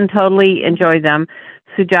completely and totally enjoyed them.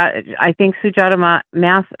 I think Sujata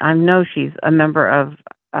Mass, I know she's a member of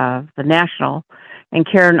the National, and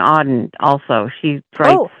Karen Auden also. She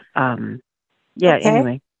writes,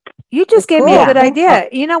 anyway. You just gave me a good idea.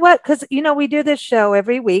 You know what? Because, we do this show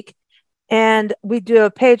every week, and we do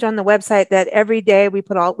a page on the website that every day we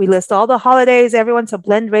list all the holidays, everyone. So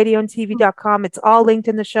blendradioandtv.com. It's all linked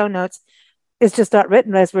in the show notes. It's just not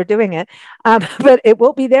written as we're doing it. But it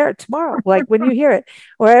will be there tomorrow, like when you hear it,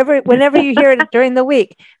 whenever you hear it during the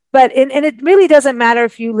week. But, and it really doesn't matter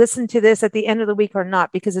if you listen to this at the end of the week or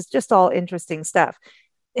not, because it's just all interesting stuff.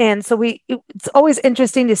 And so it's always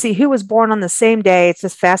interesting to see who was born on the same day. It's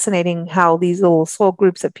just fascinating how these little soul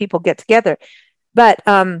groups of people get together. But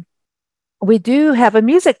we do have a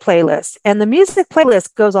music playlist, and the music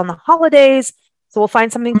playlist goes on the holidays. So we'll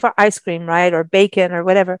find something for ice cream, right? Or bacon or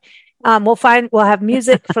whatever. We'll have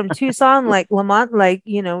music from Tucson, like Lamont,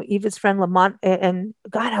 Eva's friend Lamont. And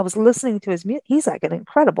God, I was listening to his music. He's like an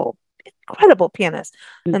incredible pianist.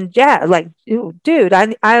 And jazz, dude, I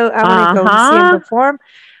want to go see him perform.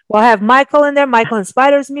 We'll have Michael in there, Michael and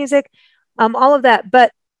Spider's music, all of that.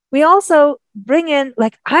 But we also bring in,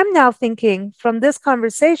 I'm now thinking from this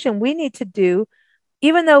conversation, we need to do,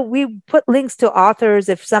 even though we put links to authors,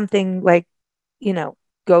 if something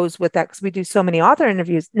goes with that, because we do so many author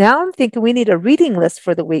interviews. Now I'm thinking we need a reading list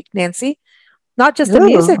for the week, Nancy. Not just a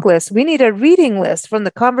music list. We need a reading list from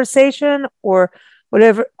the conversation or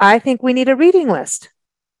whatever. I think we need a reading list.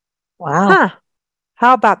 Wow. Huh.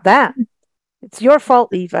 How about that? It's your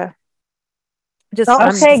fault, Eva. Good.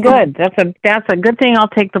 That's a good thing. I'll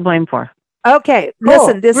take the blame for. Okay. Cool.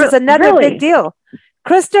 Listen, this is another big deal.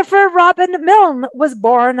 Christopher Robin Milne was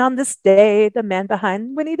born on this day, the man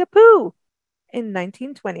behind Winnie the Pooh. in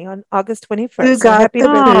 1920 on August 21st. Who So got happy the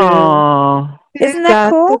birthday. Oh, Isn't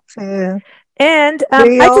that cool? And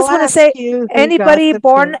We I all just want to ask say, you who anybody got the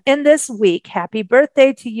born poo. in this week, happy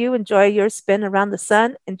birthday to you. Enjoy your spin around the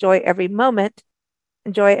sun. Enjoy every moment.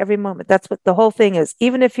 Enjoy every moment. That's what the whole thing is.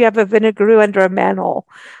 Even if you have a vinegaroo under a manhole.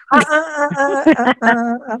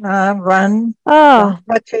 Run. Oh, Don't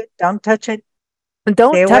touch it. Don't touch it.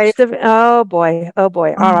 don't Stay touch away. the. Oh boy. Oh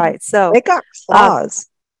boy. All right. So, They got um, claws.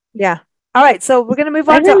 yeah. All right. So we're gonna move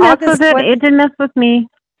I on to didn't mess with August it. 20. It didn't mess with me.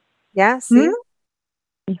 Yeah. See.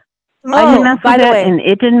 I didn't Oh, mess by with the it, way, and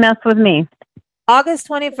it didn't mess with me. August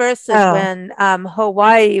 21st is Oh, when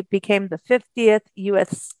Hawaii became the 50th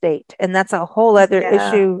U.S. state, and that's a whole other yeah.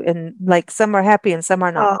 issue. And like some are happy and some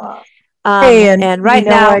are not. Hey, and And you right know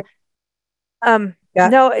now, what? Yeah,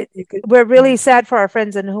 no, you could we're really sad for our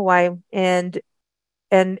friends in Hawaii and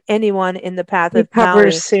anyone in the path of recover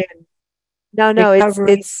Maui. soon. No,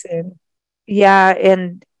 Recovery it's soon. yeah,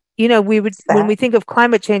 and we would when Sad. we think of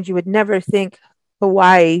climate change, you would never think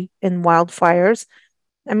Hawaii and wildfires.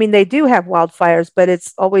 I mean, they do have wildfires, but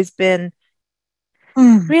it's always been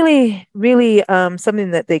Mm. really, really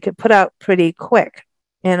something that they could put out pretty quick.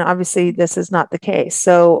 And obviously, this is not the case.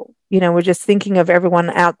 So, we're just thinking of everyone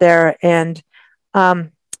out there. And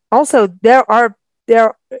um, also, there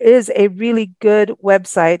is a really good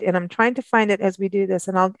website, and I'm trying to find it as we do this,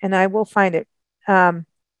 and I will find it,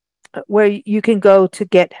 where you can go to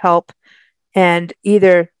get help and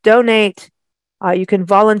either donate, you can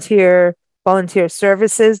volunteer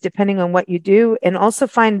services depending on what you do, and also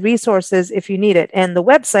find resources if you need it. And the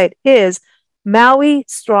website is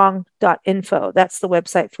mauistrong.info. That's the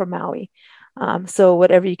website for Maui. So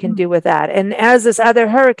whatever you can do with that. And as this other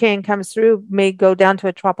hurricane comes through, may go down to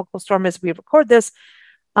a tropical storm as we record this,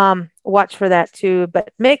 watch for that too.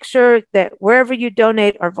 But make sure that wherever you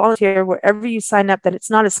donate or volunteer, wherever you sign up, that it's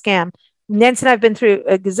not a scam. Nancy and I have been through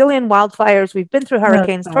a gazillion wildfires. We've been through Oh,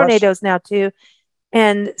 hurricanes, gosh. tornadoes now too,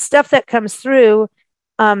 and stuff that comes through.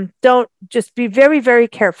 Don't just be very, very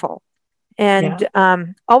careful, and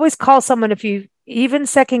always call someone if you even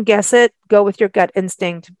second guess it. Go with your gut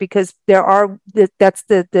instinct, because that's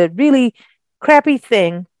the really crappy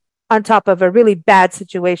thing on top of a really bad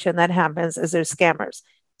situation that happens is there's scammers.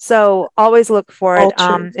 So always look for it.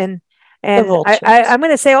 Vultures. And vultures. I'm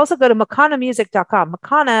going to say also go to makanamusic.com.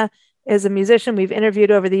 Makana is a musician we've interviewed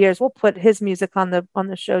over the years. We'll put his music on the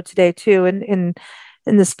show today too, in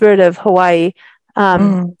the spirit of Hawaii.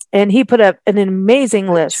 And he put up an amazing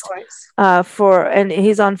Good list choice. and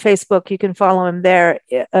he's on Facebook. You can follow him there,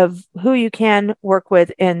 of who you can work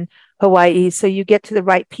with in Hawaii, so you get to the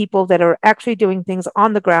right people that are actually doing things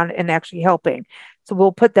on the ground and actually helping. So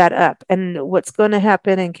we'll put that up. And what's going to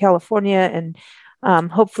happen in California and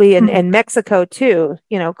hopefully in Mexico too,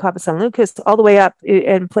 Cabo San Lucas, all the way up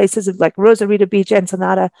in places of like Rosarito Beach,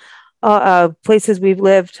 Ensenada, places we've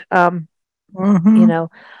lived,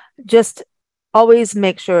 just always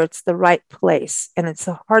make sure it's the right place. And it's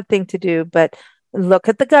a hard thing to do, but look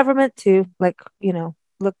at the government too. Like,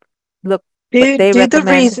 look what they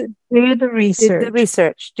recommend. Do the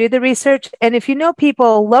research. Do the research. And if you know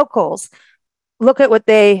people, locals, look at what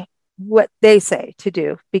they say to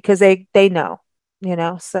do, because they know,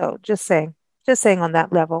 so just saying on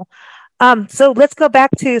that level. So let's go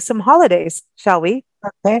back to some holidays, shall we?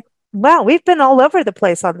 Okay. Wow, we've been all over the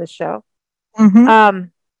place on this show.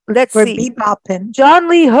 Let's We're see. bebopping. John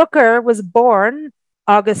Lee Hooker was born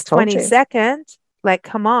August Told you. 22nd. Like,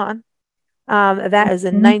 come on. That is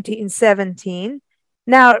in 1917.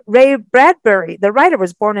 Now, Ray Bradbury, the writer,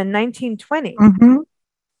 was born in 1920.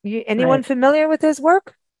 Anyone Right. familiar with his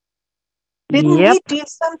work? Didn't Yep. he do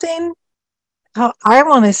something? Oh, I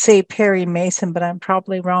want to say Perry Mason, but I'm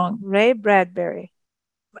probably wrong. Ray Bradbury.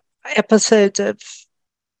 Episodes of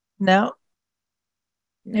no.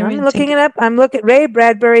 I'm looking it up. I'm looking at Ray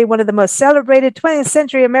Bradbury, one of the most celebrated 20th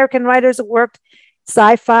century American writers that worked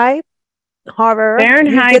sci-fi, horror.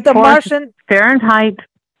 Fahrenheit, he did The Martian. Fahrenheit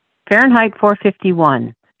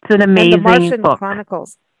 451. It's an amazing and The Martian book.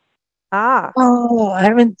 Chronicles. Ah. Oh, I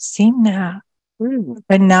haven't seen that.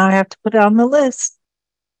 And now I have to put it on the list.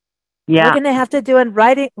 Yeah. We're gonna have to do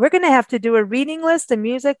We're gonna have to do a reading list, a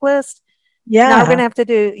music list. Yeah. Now we're gonna have to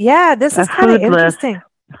do. Yeah, this is kind of interesting.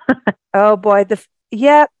 Oh boy,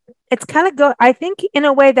 it's kind of I think in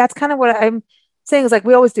a way that's kind of what I'm saying is like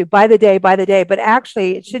we always do by the day, but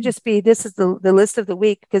actually it should just be this is the list of the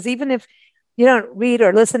week, because even if you don't read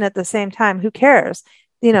or listen at the same time, who cares?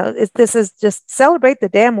 This is just celebrate the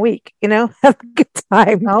damn week. Have a good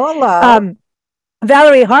time. Oh, hello.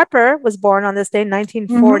 Valerie Harper was born on this day,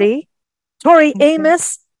 1940. Tori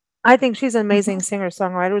Amos, I think she's an amazing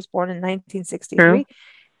singer-songwriter, was born in 1963.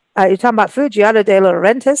 You're talking about food. Giada de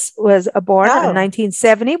Laurentiis was born in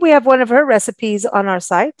 1970. We have one of her recipes on our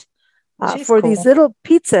site for these little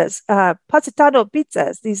pizzas, Positano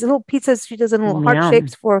pizzas. These little pizzas she does in little heart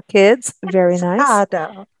shapes for kids. Very nice.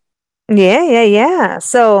 Yeah.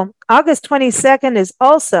 So August 22nd is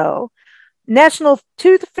also National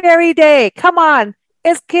Tooth Fairy Day. Come on.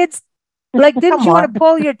 As kids, like, didn't you want to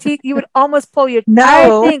pull your teeth? You would almost pull your teeth.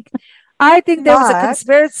 No. I think there was a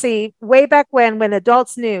conspiracy way back when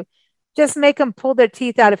adults knew. Just make them pull their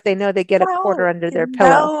teeth out if they know they get a quarter under their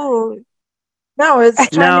pillow. No, it's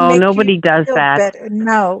trying to make nobody does that. Better.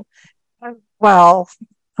 No. Well,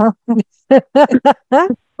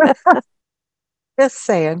 just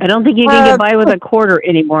saying. I don't think you can get by with a quarter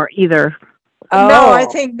anymore either. Oh, no, I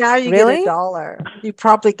think now you get $1. You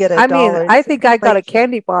probably get $1. I mean, I think I got a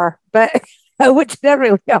candy bar, but which never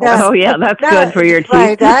really helps. Oh, yeah, that's good for your teeth.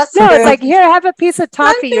 Right, that's no, good. It's like, here, have a piece of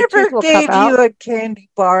toffee. I never gave you a candy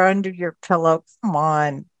bar under your pillow. Come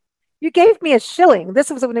on. You gave me a shilling. This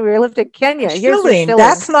was when we lived in Kenya. A shilling.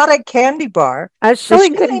 That's not a candy bar. A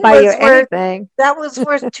shilling couldn't buy you anything. That was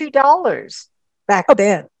worth $2 back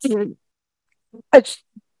then.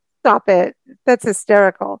 Stop it. That's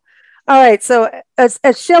hysterical. All right. So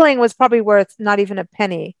a shilling was probably worth not even a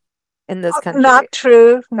penny in this country. Not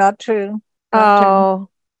true. Not true. All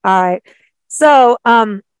right. So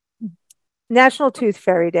National Tooth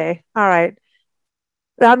Fairy Day. All right.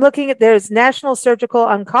 I'm looking at, there's National Surgical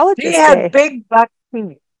Oncologist Day. They had big buck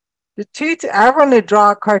teeth. The tooth, I want to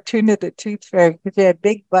draw a cartoon of the tooth fairy because they had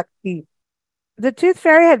big buck teeth. The tooth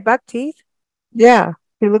fairy had buck teeth? Yeah.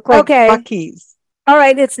 They look like buckies. All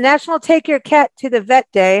right. It's National Take Your Cat to the Vet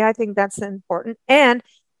Day. I think that's important. And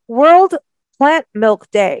World Plant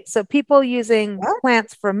Milk Day. So people using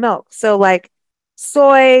plants for milk. So like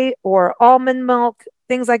soy or almond milk,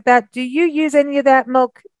 things like that. Do you use any of that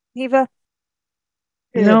milk, Eva?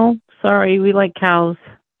 No, sorry. We like cows.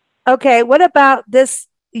 Okay. What about this?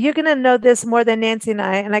 You're going to know this more than Nancy and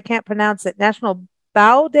I can't pronounce it. National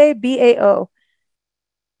Bow Day, B-A-O.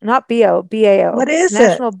 Not B-O, B-A-O. What is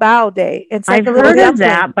National Bow Day. It's like I've heard of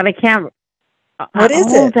that, but I can't. What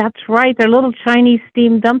is it? That's right. They're little Chinese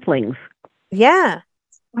steamed dumplings. Yeah.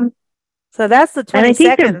 So that's the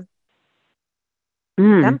 22nd.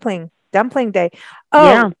 Dumpling Day. Oh,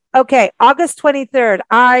 yeah. Okay. August 23rd.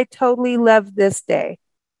 I totally love this day.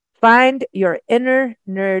 Find Your Inner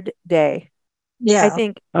Nerd Day. Yeah. I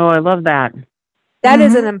think. Oh, I love that. That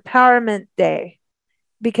is an empowerment day.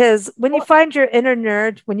 Because when you find your inner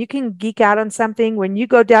nerd, when you can geek out on something, when you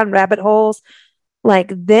go down rabbit holes,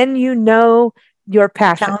 like then you know your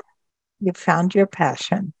passion. You found your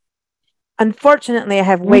passion. Unfortunately, I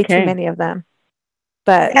have way too many of them.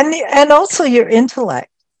 But and also your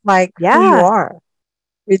intellect, like who you are.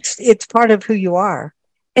 It's part of who you are.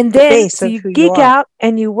 And then so you geek out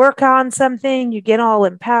and you work on something, you get all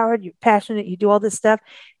empowered, you're passionate, you do all this stuff.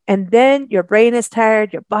 And then your brain is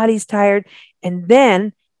tired, your body's tired. And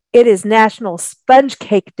then it is National Sponge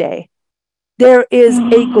Cake Day. There is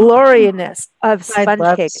a gloriousness of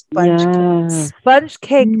sponge cake. Sponge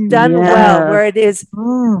cake done well, where it is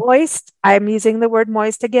moist. I'm using the word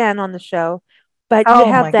moist again on the show. But you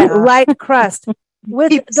have that light crust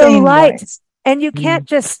with the light. Moist. And you can't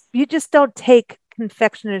you just don't take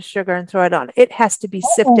confectioner's sugar and throw it on. It has to be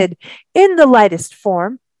sifted in the lightest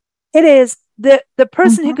form. It is the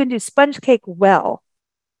person who can do sponge cake well.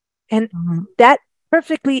 And that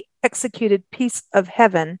perfectly executed piece of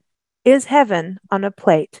heaven is heaven on a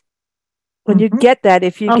plate. When you get that,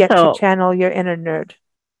 if you get to channel your inner nerd.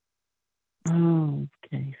 Oh,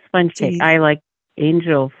 okay. Sponge cake. I like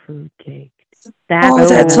angel food cake.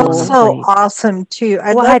 That's also awesome too.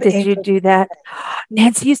 Why did you do that?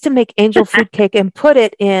 Nancy used to make angel food cake and put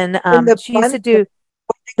it in she used to do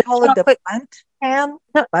the bunt pan.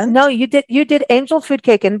 No, you did angel food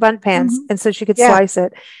cake in bunt pans, and so she could slice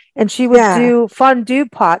it. And she would do fondue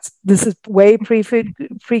pots. This is way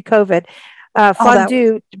pre-COVID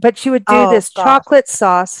fondue, but she would do this chocolate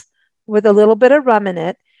sauce with a little bit of rum in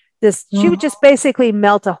it. She would just basically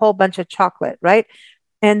melt a whole bunch of chocolate, right?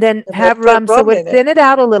 And then have rum, so it would thin it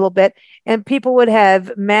out a little bit, and people would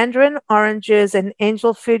have mandarin oranges and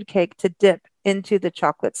angel food cake to dip into the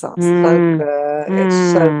chocolate sauce. So good. It's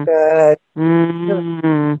so good.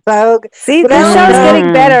 So good. See, this show's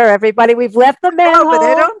getting better, everybody. We've left the manhole. But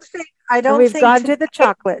I don't we've think gone to the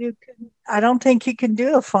chocolate. I don't think you can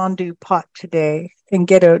do a fondue pot today and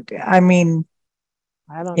get I don't know.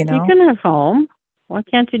 You can at home. Why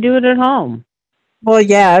can't you do it at home? Well,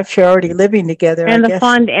 yeah, if you're already living together. And the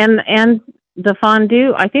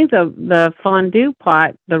fondue, I think the fondue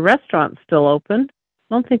pot, the restaurant's still open.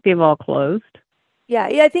 I don't think they've all closed. Yeah,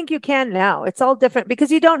 I think you can now. It's all different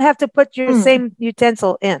because you don't have to put your same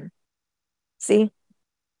utensil in. See?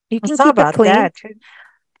 You can keep it clean. That.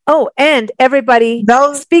 Oh, and everybody,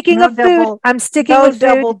 speaking of food, I'm sticking with food.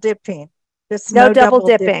 No double dipping. No double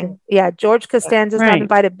dipping. Yeah, George Costanza's not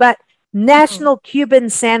invited, but National Cuban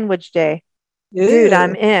Sandwich Day. Ew. Dude,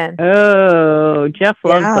 I'm in. Oh, Jeff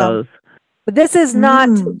loves those. But this is not,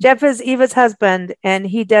 Jeff is Eva's husband, and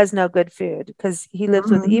he does know good food because he lives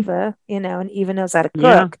with Eva, and Eva knows how to cook.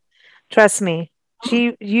 Yeah. Trust me.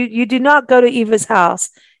 You do not go to Eva's house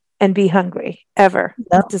and be hungry, ever.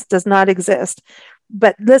 No. It just does not exist.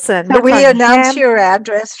 But listen. Can we announce your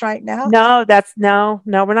address right now? No,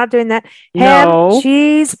 we're not doing that. Ham,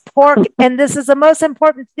 cheese, pork, and this is the most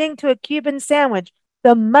important thing to a Cuban sandwich,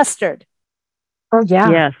 the mustard. Oh, yeah.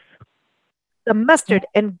 Yes. The mustard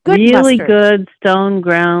and good really mustard. Good stone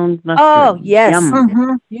ground mustard. Oh, yes.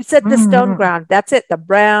 You said the stone ground. That's it. The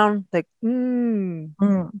brown, Yum.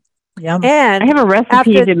 And I have a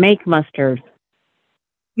recipe to make mustard.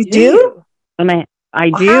 You do? And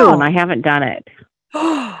I do, and I haven't done it.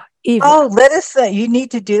 Let us know. You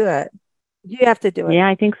need to do it. You have to do it. Yeah,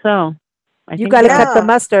 I think so. You got to cut the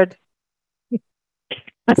mustard.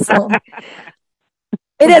 So.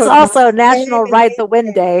 It is also National Ride the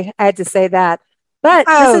Wind Day. I had to say that. But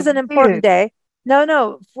this is an important day.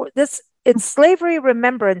 No. It's Slavery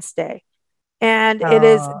Remembrance Day. And it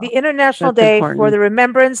is the International Day for the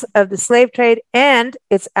remembrance of the slave trade and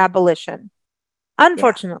its abolition.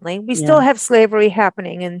 Unfortunately, we still have slavery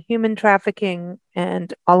happening, and human trafficking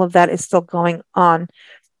and all of that is still going on.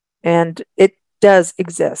 And it does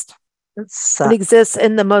exist. It exists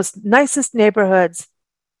in the most nicest neighborhoods.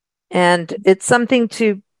 And it's something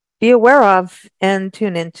to be aware of and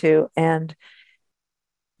tune into. And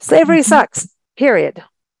slavery sucks, period.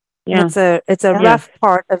 Yeah. It's a rough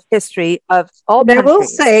part of history of all countries. I will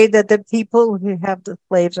say that the people who have the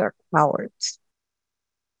slaves are cowards.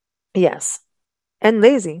 Yes. And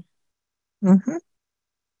lazy. Mm-hmm.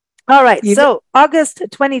 All right. So August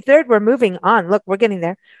 23rd, we're moving on. Look, we're getting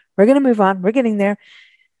there. We're going to move on. We're getting there.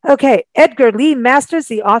 Okay, Edgar Lee Masters,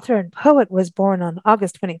 the author and poet, was born on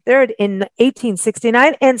August 23rd in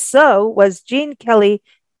 1869, and so was Gene Kelly,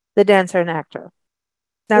 the dancer and actor.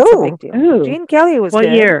 That's a big deal. Ooh. Gene Kelly was What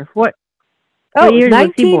good. Year? What year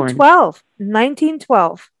 1912.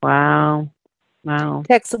 1912. Wow.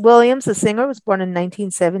 Tex Williams, the singer, was born in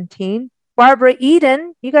 1917. Barbara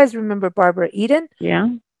Eden, you guys remember Barbara Eden? Yeah.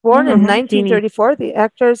 Born in 1934, the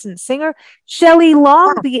actress and singer. Shelley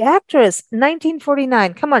Long, the actress,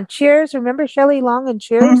 1949. Come on, Cheers. Remember Shelley Long and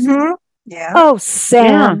Cheers? Mm-hmm. Yeah. Oh,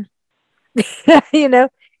 Sam. Yeah.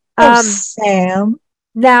 Sam.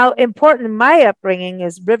 Now, important in my upbringing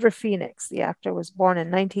is River Phoenix. The actor was born in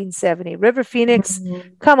 1970. River Phoenix,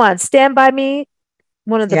 come on, Stand By Me.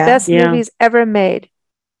 One of the best movies ever made.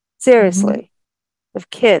 Seriously. Of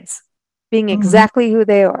kids being exactly who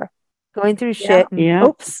they are. Going through shit. And,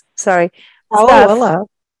 oops, sorry. Hello.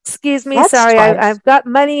 Excuse me. Sorry. I've got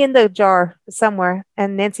money in the jar somewhere,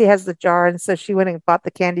 and Nancy has the jar. And so she went and bought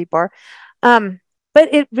the candy bar. But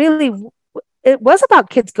it was about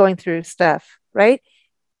kids going through stuff, right?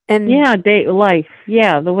 And life.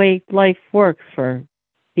 Yeah. The way life works for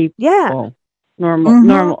people. Yeah.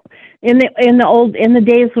 Normal. In the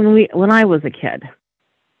days when I was a kid.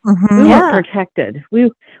 Mm-hmm. We weren't protected. We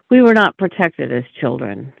were not protected as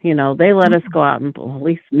children. They let us go out and, at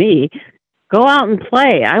least me, go out and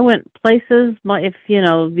play. I went places.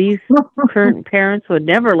 These current parents would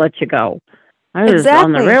never let you go. I was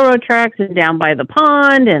on the railroad tracks and down by the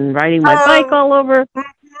pond and riding my bike all over.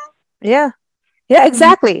 Yeah,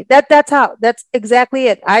 exactly. That's exactly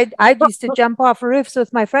it. I used to jump off roofs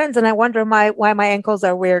with my friends, and I wonder why my ankles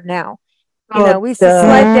are weird now. We used to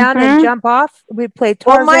slide down and jump off. We'd play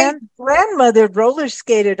Tarzan. Well, my grandmother roller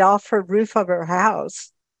skated off her roof of her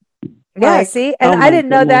house. Yeah, see? And I didn't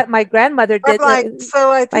know that my grandmother did.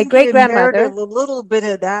 So I think my great-grandmother. A little bit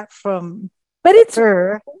of that from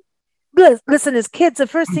her. Listen, as kids, the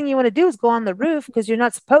first thing you want to do is go on the roof because you're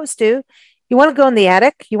not supposed to. You want to go in the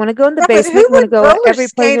attic. You want to go in the basement. You want to go every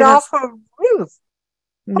place. Skate off a roof?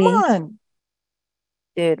 Me. Come on.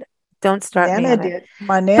 Dude. Don't start Nana me on it.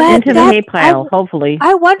 My Nana into the hay pile, hopefully.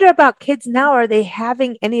 I wonder about kids now. Are they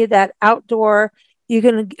having any of that outdoor, you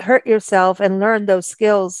can hurt yourself and learn those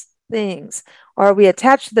skills things? Or are we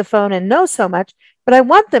attached to the phone and know so much? But I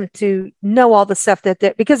want them to know all the stuff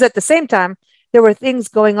because at the same time, there were things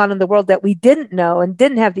going on in the world that we didn't know and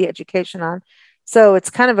didn't have the education on. So it's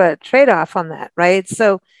kind of a trade-off on that, right?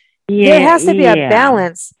 So there has to be a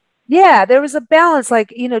balance. Yeah, there was a balance,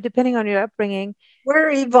 depending on your upbringing.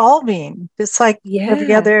 We're evolving, just like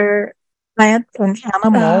every other plant, an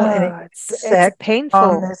animal, and an it's insect on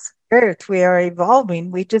painful. this earth. We are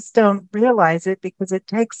evolving. We just don't realize it because it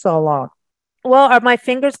takes so long. Well, are my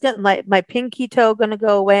fingers going like my pinky toe going to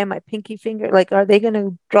go away? My pinky finger, like, are they going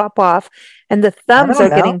to drop off? And the thumbs don't are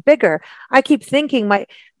know. getting bigger. I keep thinking my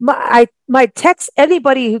text,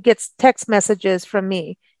 anybody who gets text messages from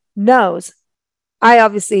me knows I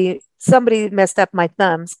obviously somebody messed up my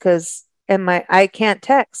thumbs I can't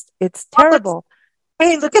text. It's terrible.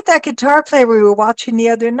 Hey, look at that guitar player we were watching the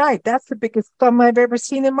other night. That's the biggest thumb I've ever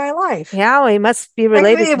seen in my life. Yeah, well, he must be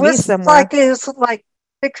related to me somewhere. It was like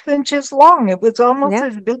 6 inches long. It was almost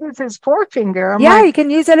as big as his forefinger. You can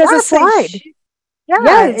use it as a slide.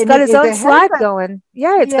 He's got his own slide going.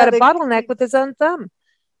 Yeah, it's got a bottleneck with his own thumb.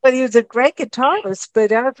 But he was a great guitarist.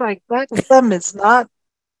 But I was like, that thumb is not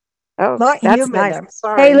that's human. Nice. I'm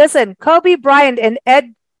sorry. Hey, listen, Kobe Bryant and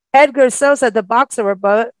Edgar Sosa, the boxer, were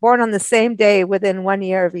born on the same day within 1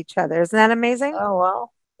 year of each other. Isn't that amazing? Oh,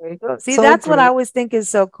 well. There you go. See, that's what I always think is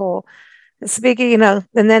so cool. Speaking, and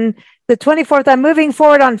then the 24th, I'm moving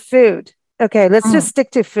forward on food. Okay, let's just stick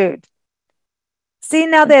to food. See,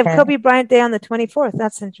 now they have Kobe Bryant Day on the 24th.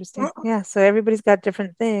 That's interesting. Yeah, so everybody's got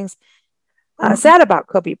different things. Sad about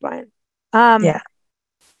Kobe Bryant.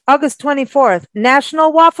 August 24th,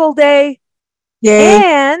 National Waffle Day. Yay.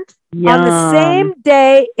 And on the same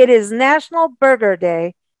day, it is National Burger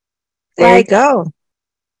Day. There you go.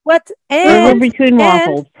 What? And we're between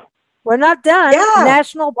waffles. We're not done. Yeah.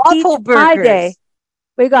 National Peach Pie Day.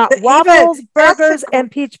 We got waffles, burgers, and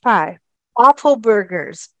peach pie. Waffle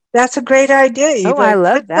burgers. That's a great idea. I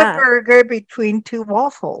love that. The burger between two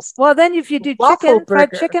waffles. Well, then if you do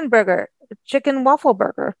fried chicken burger, chicken waffle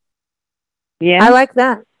burger. Yeah. I like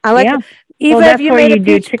that. I like it. Even that's where you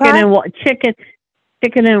do chicken and waffles,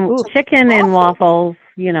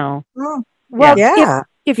 Well,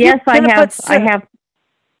 if yes, I have.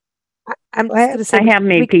 I'm just going to say I have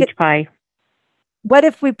made peach pie. What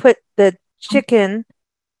if we put the chicken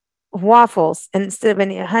waffles and instead of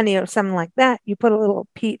any honey or something like that, you put a little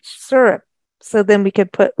peach syrup? So then we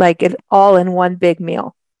could put like it all in one big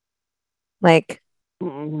meal. Like,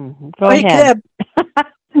 go ahead.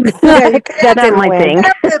 That's not my thing.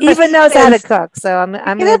 Even knows how to cook, so I'm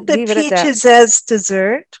going to leave it at that. Peaches as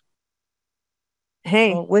dessert.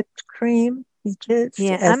 Hey, whipped cream. Peaches.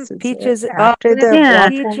 Yeah, peaches. Peaches.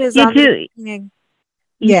 You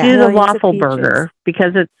do the waffle burger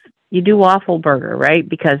because you do waffle burger, right?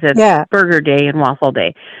 Because it's burger day and waffle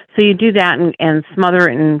day. So you do that and smother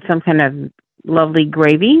it in some kind of lovely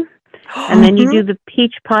gravy, and then you do the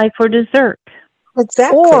peach pie for dessert.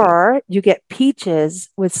 Exactly. Or you get peaches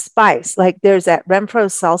with spice. Like there's that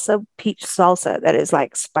Renfro salsa, peach salsa that is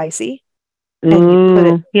like spicy. And you put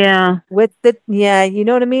it with you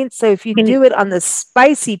know what I mean? So if you do it on the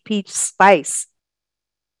spicy peach spice,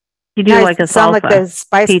 you do like a salsa, like the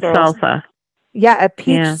Spice peach Girls. salsa. Yeah, a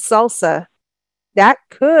peach salsa. That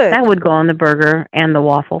would go on the burger and the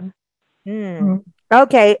waffle.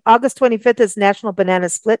 Okay, August 25th is National Banana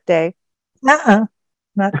Split Day.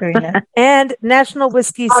 Not very nice. And National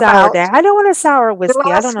Whiskey Sour Day. I don't want a sour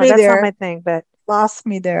whiskey. I don't know. That's not my thing, but lost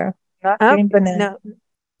me there. Not green banana.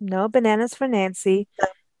 No bananas for Nancy.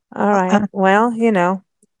 All right. Well,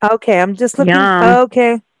 Okay, I'm just looking.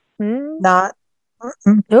 Okay. Not.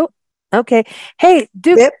 Oh, okay. Hey,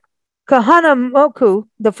 Duke Kahanamoku,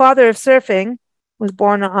 the father of surfing, was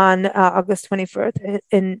born on August 21st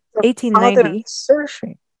in 1890.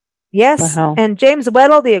 Surfing. Yes. Wow. And James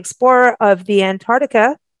Weddell, the explorer of the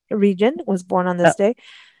Antarctica region, was born on this day.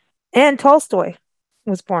 And Tolstoy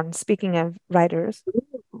was born, speaking of writers.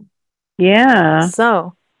 Yeah.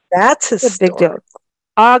 So that's a big deal.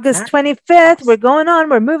 August 25th,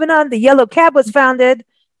 we're moving on. The Yellow Cab was founded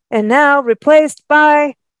and now replaced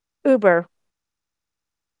by Uber.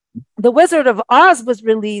 The Wizard of Oz was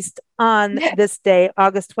released on this day,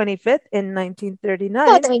 August 25th in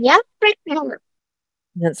 1939.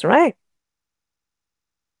 That's right.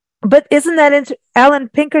 But isn't that Alan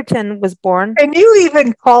Pinkerton was born? Can you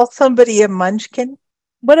even call somebody a munchkin?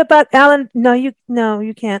 What about Alan? No, you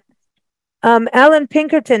can't. Alan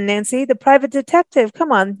Pinkerton, Nancy, the private detective.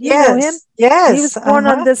 Come on, you know him. Yes, he was born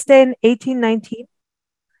on this day in 1819.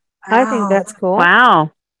 Wow. I think that's cool.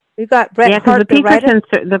 Wow. We got Bret Hart, the writer.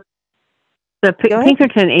 The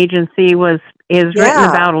Pinkerton Agency is written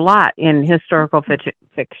about a lot in historical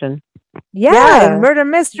fiction. Yeah, murder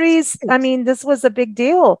mysteries. I mean, this was a big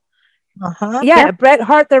deal. Bret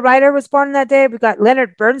Hart, the writer, was born that day. We got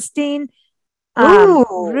Leonard Bernstein,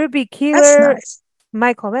 Ruby Keeler,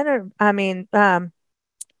 Michael Leonard. I mean,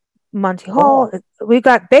 Monty Hall. We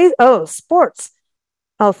got sports.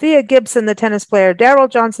 Althea Gibson, the tennis player. Darrell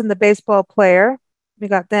Johnson, the baseball player. We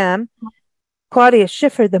got them. Claudia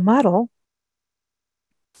Schiffer, the model,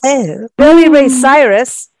 Oh. Billy Ray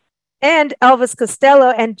Cyrus, and Elvis Costello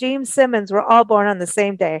and Gene Simmons were all born on the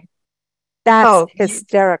same day. That's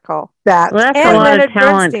hysterical. That's a lot Leonard of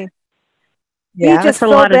talent. Bernstein. Yeah, he just that's a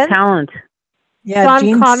lot of talent. Yeah, Sean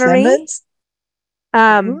Gene Connery, Simmons.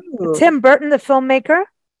 Tim Burton, the filmmaker.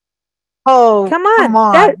 Oh, come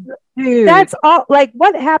on. Dude. That's all. Like,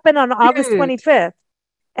 what happened on August 25th?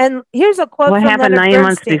 And here's a quote What from happened Leonard 9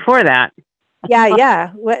 months Bernstein. before that?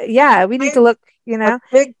 Yeah. We need to look, A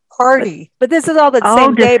big party. But this is all the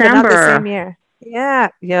same day, but not the same year. Yeah.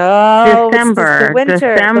 December. It's the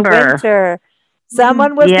winter. December. The winter.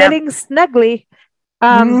 Someone was getting snuggly.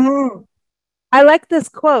 I like this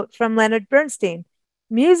quote from Leonard Bernstein.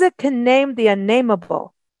 Music can name the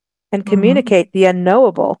unnameable and communicate the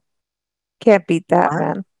unknowable. Can't beat that,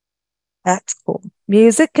 man. That's cool.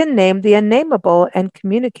 Music can name the unnameable and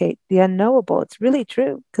communicate the unknowable. It's really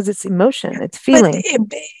true because it's emotion, it's feeling.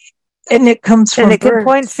 And it comes from birds. And it can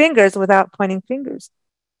point fingers without pointing fingers.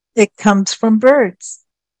 It comes from birds.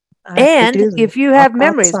 And if you have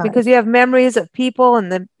memories, because you have memories of people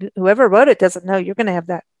and then whoever wrote it doesn't know, you're going to have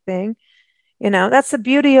that thing. That's the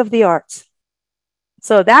beauty of the arts.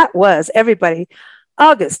 So that was, everybody,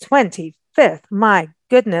 August 25th. My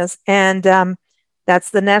goodness. And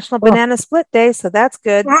that's the National Banana Split Day, so that's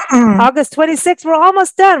good. August 26th, we're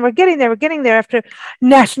almost done. We're getting there after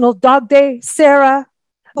National Dog Day. Sarah,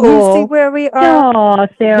 you see where we are? Oh,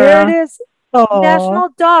 Sarah. Here it is. National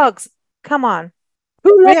Dogs. Come on.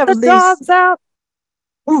 Who let the dogs out?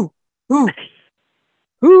 Who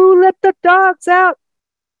let the dogs out?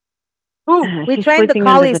 We trained the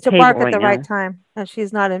collies to bark at the right time. And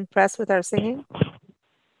she's not impressed with our singing?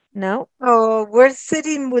 No. Oh, we're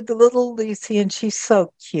sitting with the little Lucy, and she's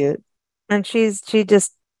so cute. And she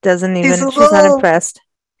just doesn't even. She's not impressed.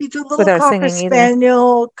 She's a little cocker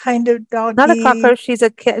spaniel kind of doggy. Not a cocker. She's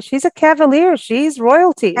a cavalier. She's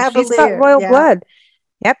royalty. She's got royal blood.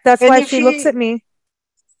 Yep, that's why she looks at me.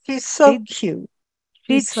 She's so cute.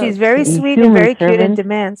 She's very sweet and very cute and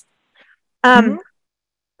demands.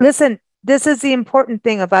 Listen, this is the important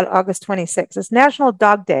thing about August 26th. It's National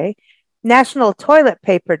Dog Day, National Toilet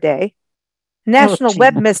Paper Day, National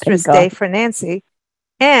Webmistress Day for Nancy,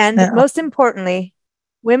 and most importantly,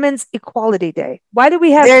 Women's Equality Day. Why do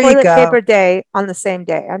we have Toilet Paper Day on the same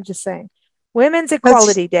day? I'm just saying. Women's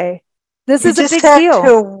Equality Day. This is a big deal. You just have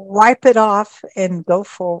to wipe it off and go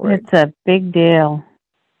forward. It's a big deal.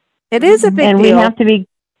 It is a big deal.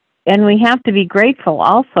 We have to be grateful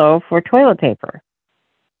also for toilet paper.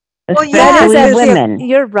 Especially women.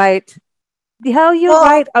 You're right. Hell, you're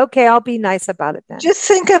right. Okay, I'll be nice about it then. Just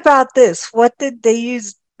think about this. What did they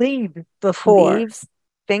use leaves before? Leaves,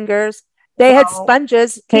 fingers. They had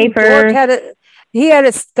sponges. Paper. He had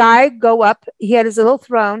a guy go up. He had his little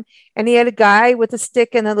throne, and he had a guy with a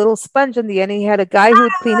stick and a little sponge in the end. He had a guy who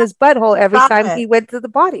would clean his butthole every time he went to the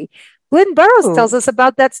potty. Glenn Burrows tells us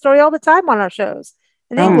about that story all the time on our shows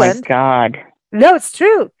in England. Oh my God. No, it's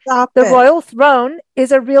true. The royal throne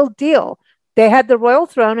is a real deal. They had the royal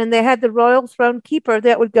throne, and they had the royal throne keeper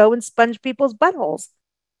that would go and sponge people's buttholes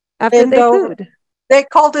after they pooed. They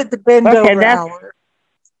called it the bend over hour.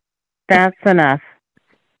 That's enough.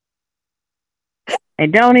 I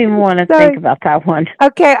don't even want to think about that one.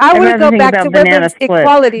 Okay, I want to go back to Women's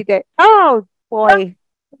Equality Day. Oh, boy.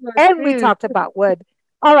 And we talked about wood.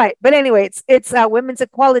 All right. But anyway, it's Women's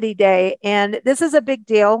Equality Day, and this is a big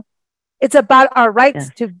deal. It's about our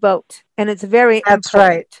rights to vote, and it's very important.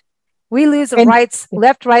 Right. We lose rights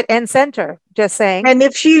left, right, and center, just saying. And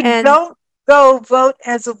if you don't go vote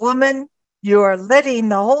as a woman, you are letting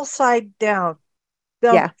the whole side down.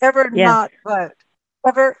 Don't ever not vote.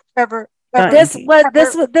 Ever. This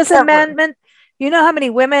amendment, you know how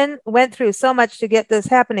many women went through so much to get this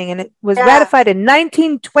happening, and it was ratified in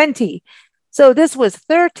 1920. So this was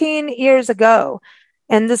 13 years ago.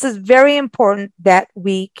 And this is very important that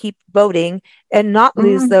we keep voting and not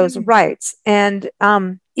lose those rights. And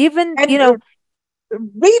read the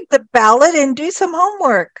ballot and do some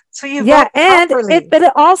homework so you vote properly. But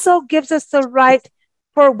it also gives us the right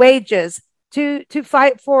for wages to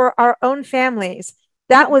fight for our own families.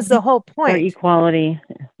 That was the whole point. For equality.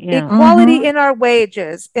 Yeah. Equality in our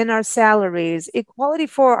wages, in our salaries, equality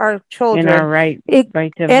for our children. In our right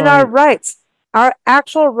to vote. Our rights. Our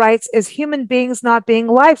actual rights as human beings, not being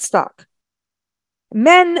livestock.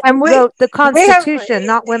 Men wrote the Constitution,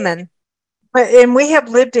 not women. And we have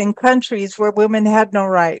lived in countries where women had no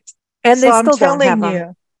rights. And they still don't have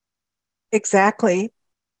them. Exactly.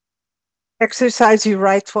 Exercise your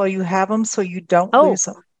rights while you have them so you don't lose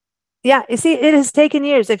them. Yeah, you see, it has taken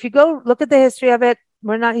years. If you go look at the history of it,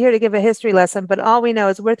 we're not here to give a history lesson, but all we know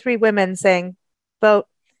is we're three women saying, Vote.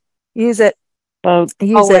 Use it. Vote.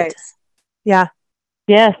 Use it. Yeah.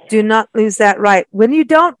 Yes. Do not lose that right. When you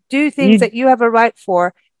don't do things that you have a right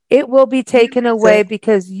for, it will be taken away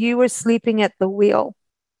because you were sleeping at the wheel.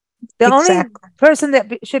 The only person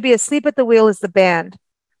that should be asleep at the wheel is the band.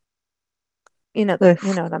 You know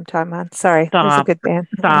what I'm talking about. Sorry. It was a good band.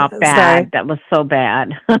 Stop. Bad. Sorry. That was so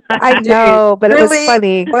bad. I know, but really? It was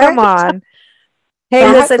funny. What? Come on. Hey,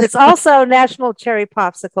 listen, it's also National Cherry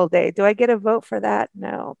Popsicle Day. Do I get a vote for that?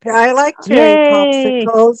 No. I like cherry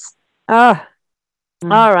popsicles. Oh.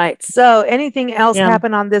 All right. So anything else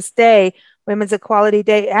happened on this day? Women's Equality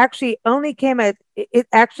Day actually only became a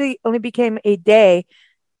day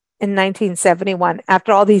in 1971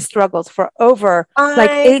 after all these struggles for over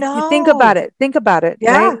think about it.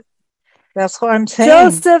 Yeah. Right? That's what I'm saying.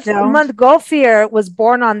 Joseph Montgolfier was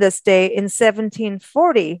born on this day in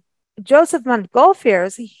 1740. Joseph Montgolfier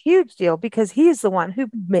is a huge deal because he's the one who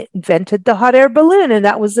invented the hot air balloon, and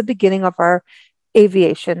that was the beginning of our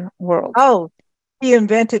aviation world. Oh, he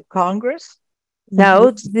invented Congress? No,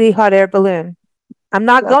 the hot air balloon. I'm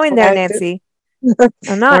not going there, Nancy.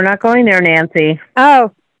 I'm not. We're not going there, Nancy.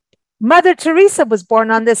 Oh, Mother Teresa was born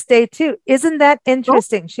on this day too. Isn't that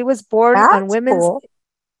interesting? She was born on Women's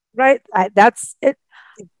right. That's it.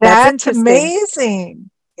 That's amazing.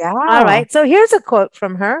 Yeah. All right. So here's a quote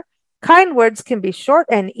from her. Kind words can be short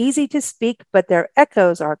and easy to speak, but their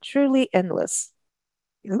echoes are truly endless.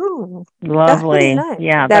 Ooh, lovely. Nice.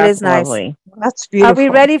 Yeah, that is nice. Lovely. That's beautiful. Are we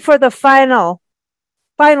ready for the final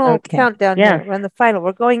countdown here? We're on the final.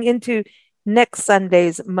 We're going into next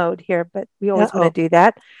Sunday's mode here, but we always want to do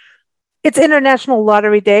that. It's International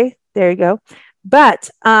Lottery Day. There you go. But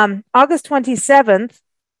August 27th,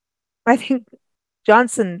 I think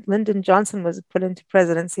Lyndon Johnson was put into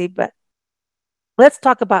presidency, but let's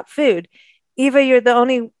talk about food. Eva, you're the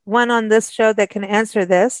only one on this show that can answer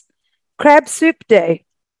this. Crab Soup Day.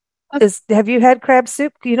 Have you had crab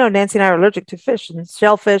soup? You know, Nancy and I are allergic to fish and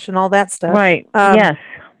shellfish and all that stuff. Right.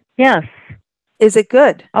 Yes. Is it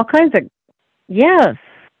good? All kinds of. Yes.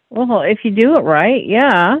 Well, if you do it right,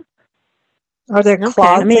 yeah. Are there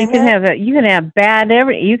claws? I mean, you can have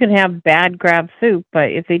bad crab soup, but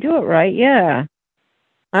if they do it right, yeah.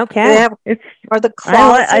 Okay. Are the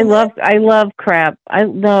claws? I love crab.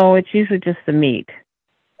 No, it's usually just the meat.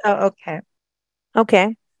 Oh,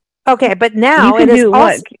 okay. But now it is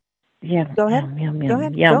also. Yeah. Go ahead. Yum. Go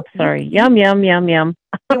ahead. Yum. Sorry. Yum. He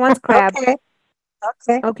wants crab.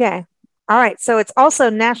 Okay. All right. So it's also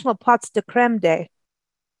National Pots de Creme Day.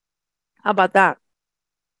 How about that?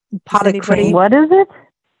 Pot of cream. What is it?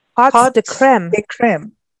 Pots de creme. De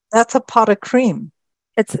creme. That's a pot of cream.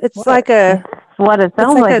 It's like a. What it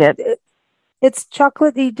sounds like it. It's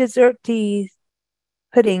chocolatey, desserty,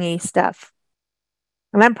 puddingy stuff.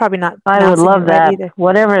 And I'm probably not. I would love that. Either.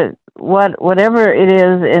 Whatever it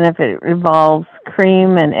is, and if it involves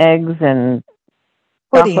cream and eggs and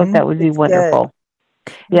chocolate, that would be wonderful.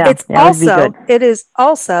 Good. Yeah, it is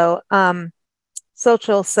also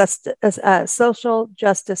social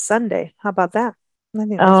justice Sunday. How about that? I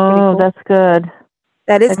think that's pretty cool. That's good.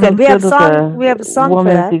 That is good. We have a song for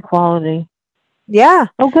that. Women's equality. Yeah.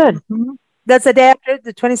 Oh, good. Mm-hmm. That's the day after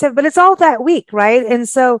the 27th, but it's all that week, right? And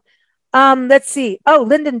so, let's see. Oh,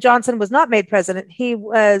 Lyndon Johnson was not made president. He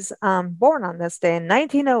was born on this day in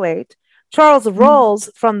 1908. Charles Rolls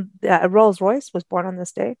from Rolls-Royce was born on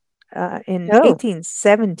this day in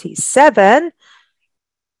 1877.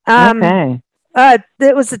 Okay.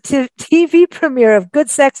 There was a TV premiere of Good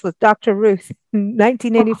Sex with Dr. Ruth in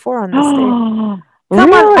 1984 on this day.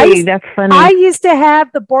 Come on, that's funny. I used to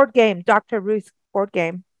have the board game, Dr. Ruth board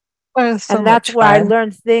game. And that's where I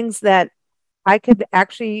learned things that I could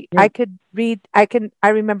actually, I could read. I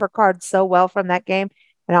remember cards so well from that game,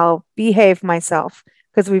 and I'll behave myself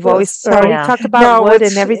because we've always talked about wood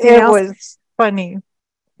and everything else. It was funny.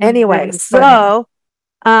 Anyway, so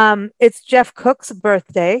it's Jeff Cook's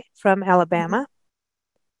birthday from Alabama.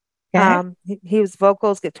 Okay. He was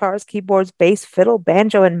vocals, guitars, keyboards, bass, fiddle,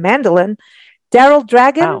 banjo, and mandolin. Daryl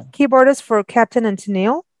Dragon, keyboardist for Captain and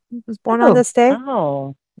Tennille, was born on this day.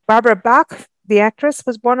 Oh. Barbara Bach, the actress,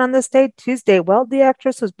 was born on this day. Tuesday Weld, the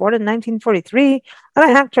actress, was born in 1943. A lot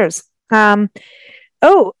of actors.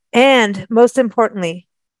 And most importantly,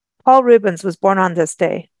 Paul Rubens was born on this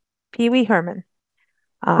day. Pee Wee Herman,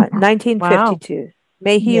 1952. Wow.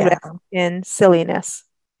 May he rest in silliness.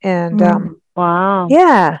 And wow.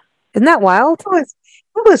 Yeah. Isn't that wild? It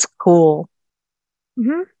was cool.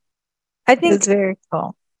 Mm-hmm. I think it's very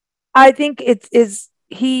cool. I think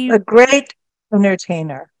he a great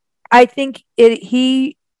entertainer. I think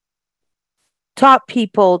he taught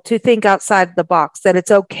people to think outside the box, that it's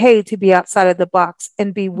okay to be outside of the box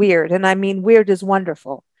and be weird. And I mean, weird is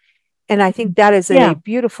wonderful. And I think that is a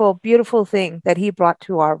beautiful, beautiful thing that he brought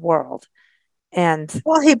to our world. And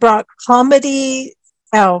well, he brought comedy.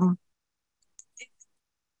 I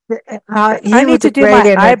need to do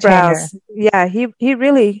my eyebrows. Yeah, he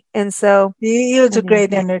really, and so he was a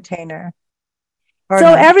great entertainer. So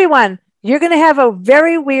everyone, you're going to have a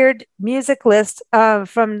very weird music list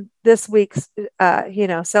from this week's,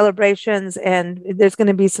 celebrations, and there's going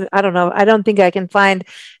to be some. I don't know. I don't think I can find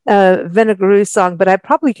a Vinegaroo song, but I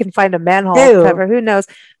probably can find a manhole cover. Who knows?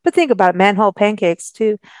 But think about it, manhole pancakes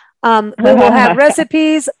too. We will have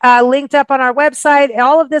recipes linked up on our website.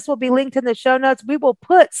 All of this will be linked in the show notes. We will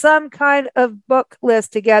put some kind of book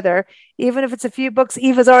list together, even if it's a few books.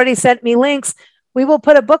 Eva's already sent me links. We will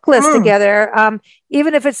put a book list together,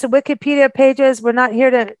 even if it's the Wikipedia pages. We're not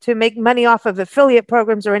here to make money off of affiliate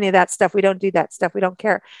programs or any of that stuff. We don't do that stuff. We don't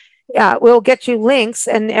care. We'll get you links,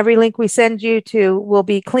 and every link we send you to will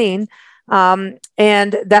be clean. And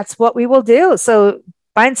that's what we will do. So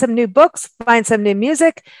find some new books, find some new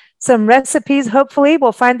music, some recipes. Hopefully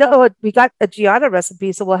we'll find we got a Giada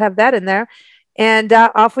recipe, so we'll have that in there, and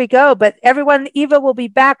off we go. But everyone, Eva will be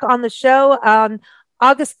back on the show on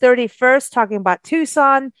August 31st, talking about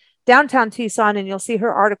Tucson, downtown Tucson, and you'll see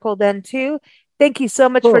her article then too. Thank you so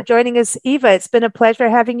much for joining us, Eva. It's been a pleasure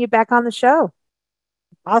having you back on the show.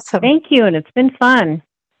 Awesome. Thank you, and it's been fun.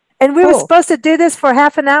 And we were supposed to do this for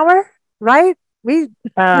half an hour, right? We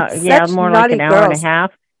more like an hour and a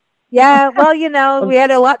half. Yeah, well, we had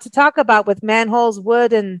a lot to talk about with manholes,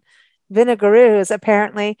 wood, and vinegaroos,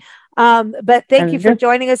 apparently. But thank you for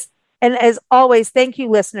joining us. And as always, thank you,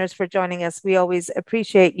 listeners, for joining us. We always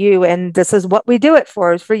appreciate you. And this is what we do it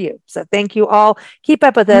for, is for you. So thank you all. Keep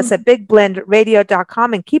up with us at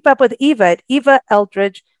bigblendradio.com, and keep up with Eva at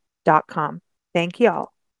evaeldridge.com. Thank you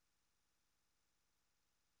all.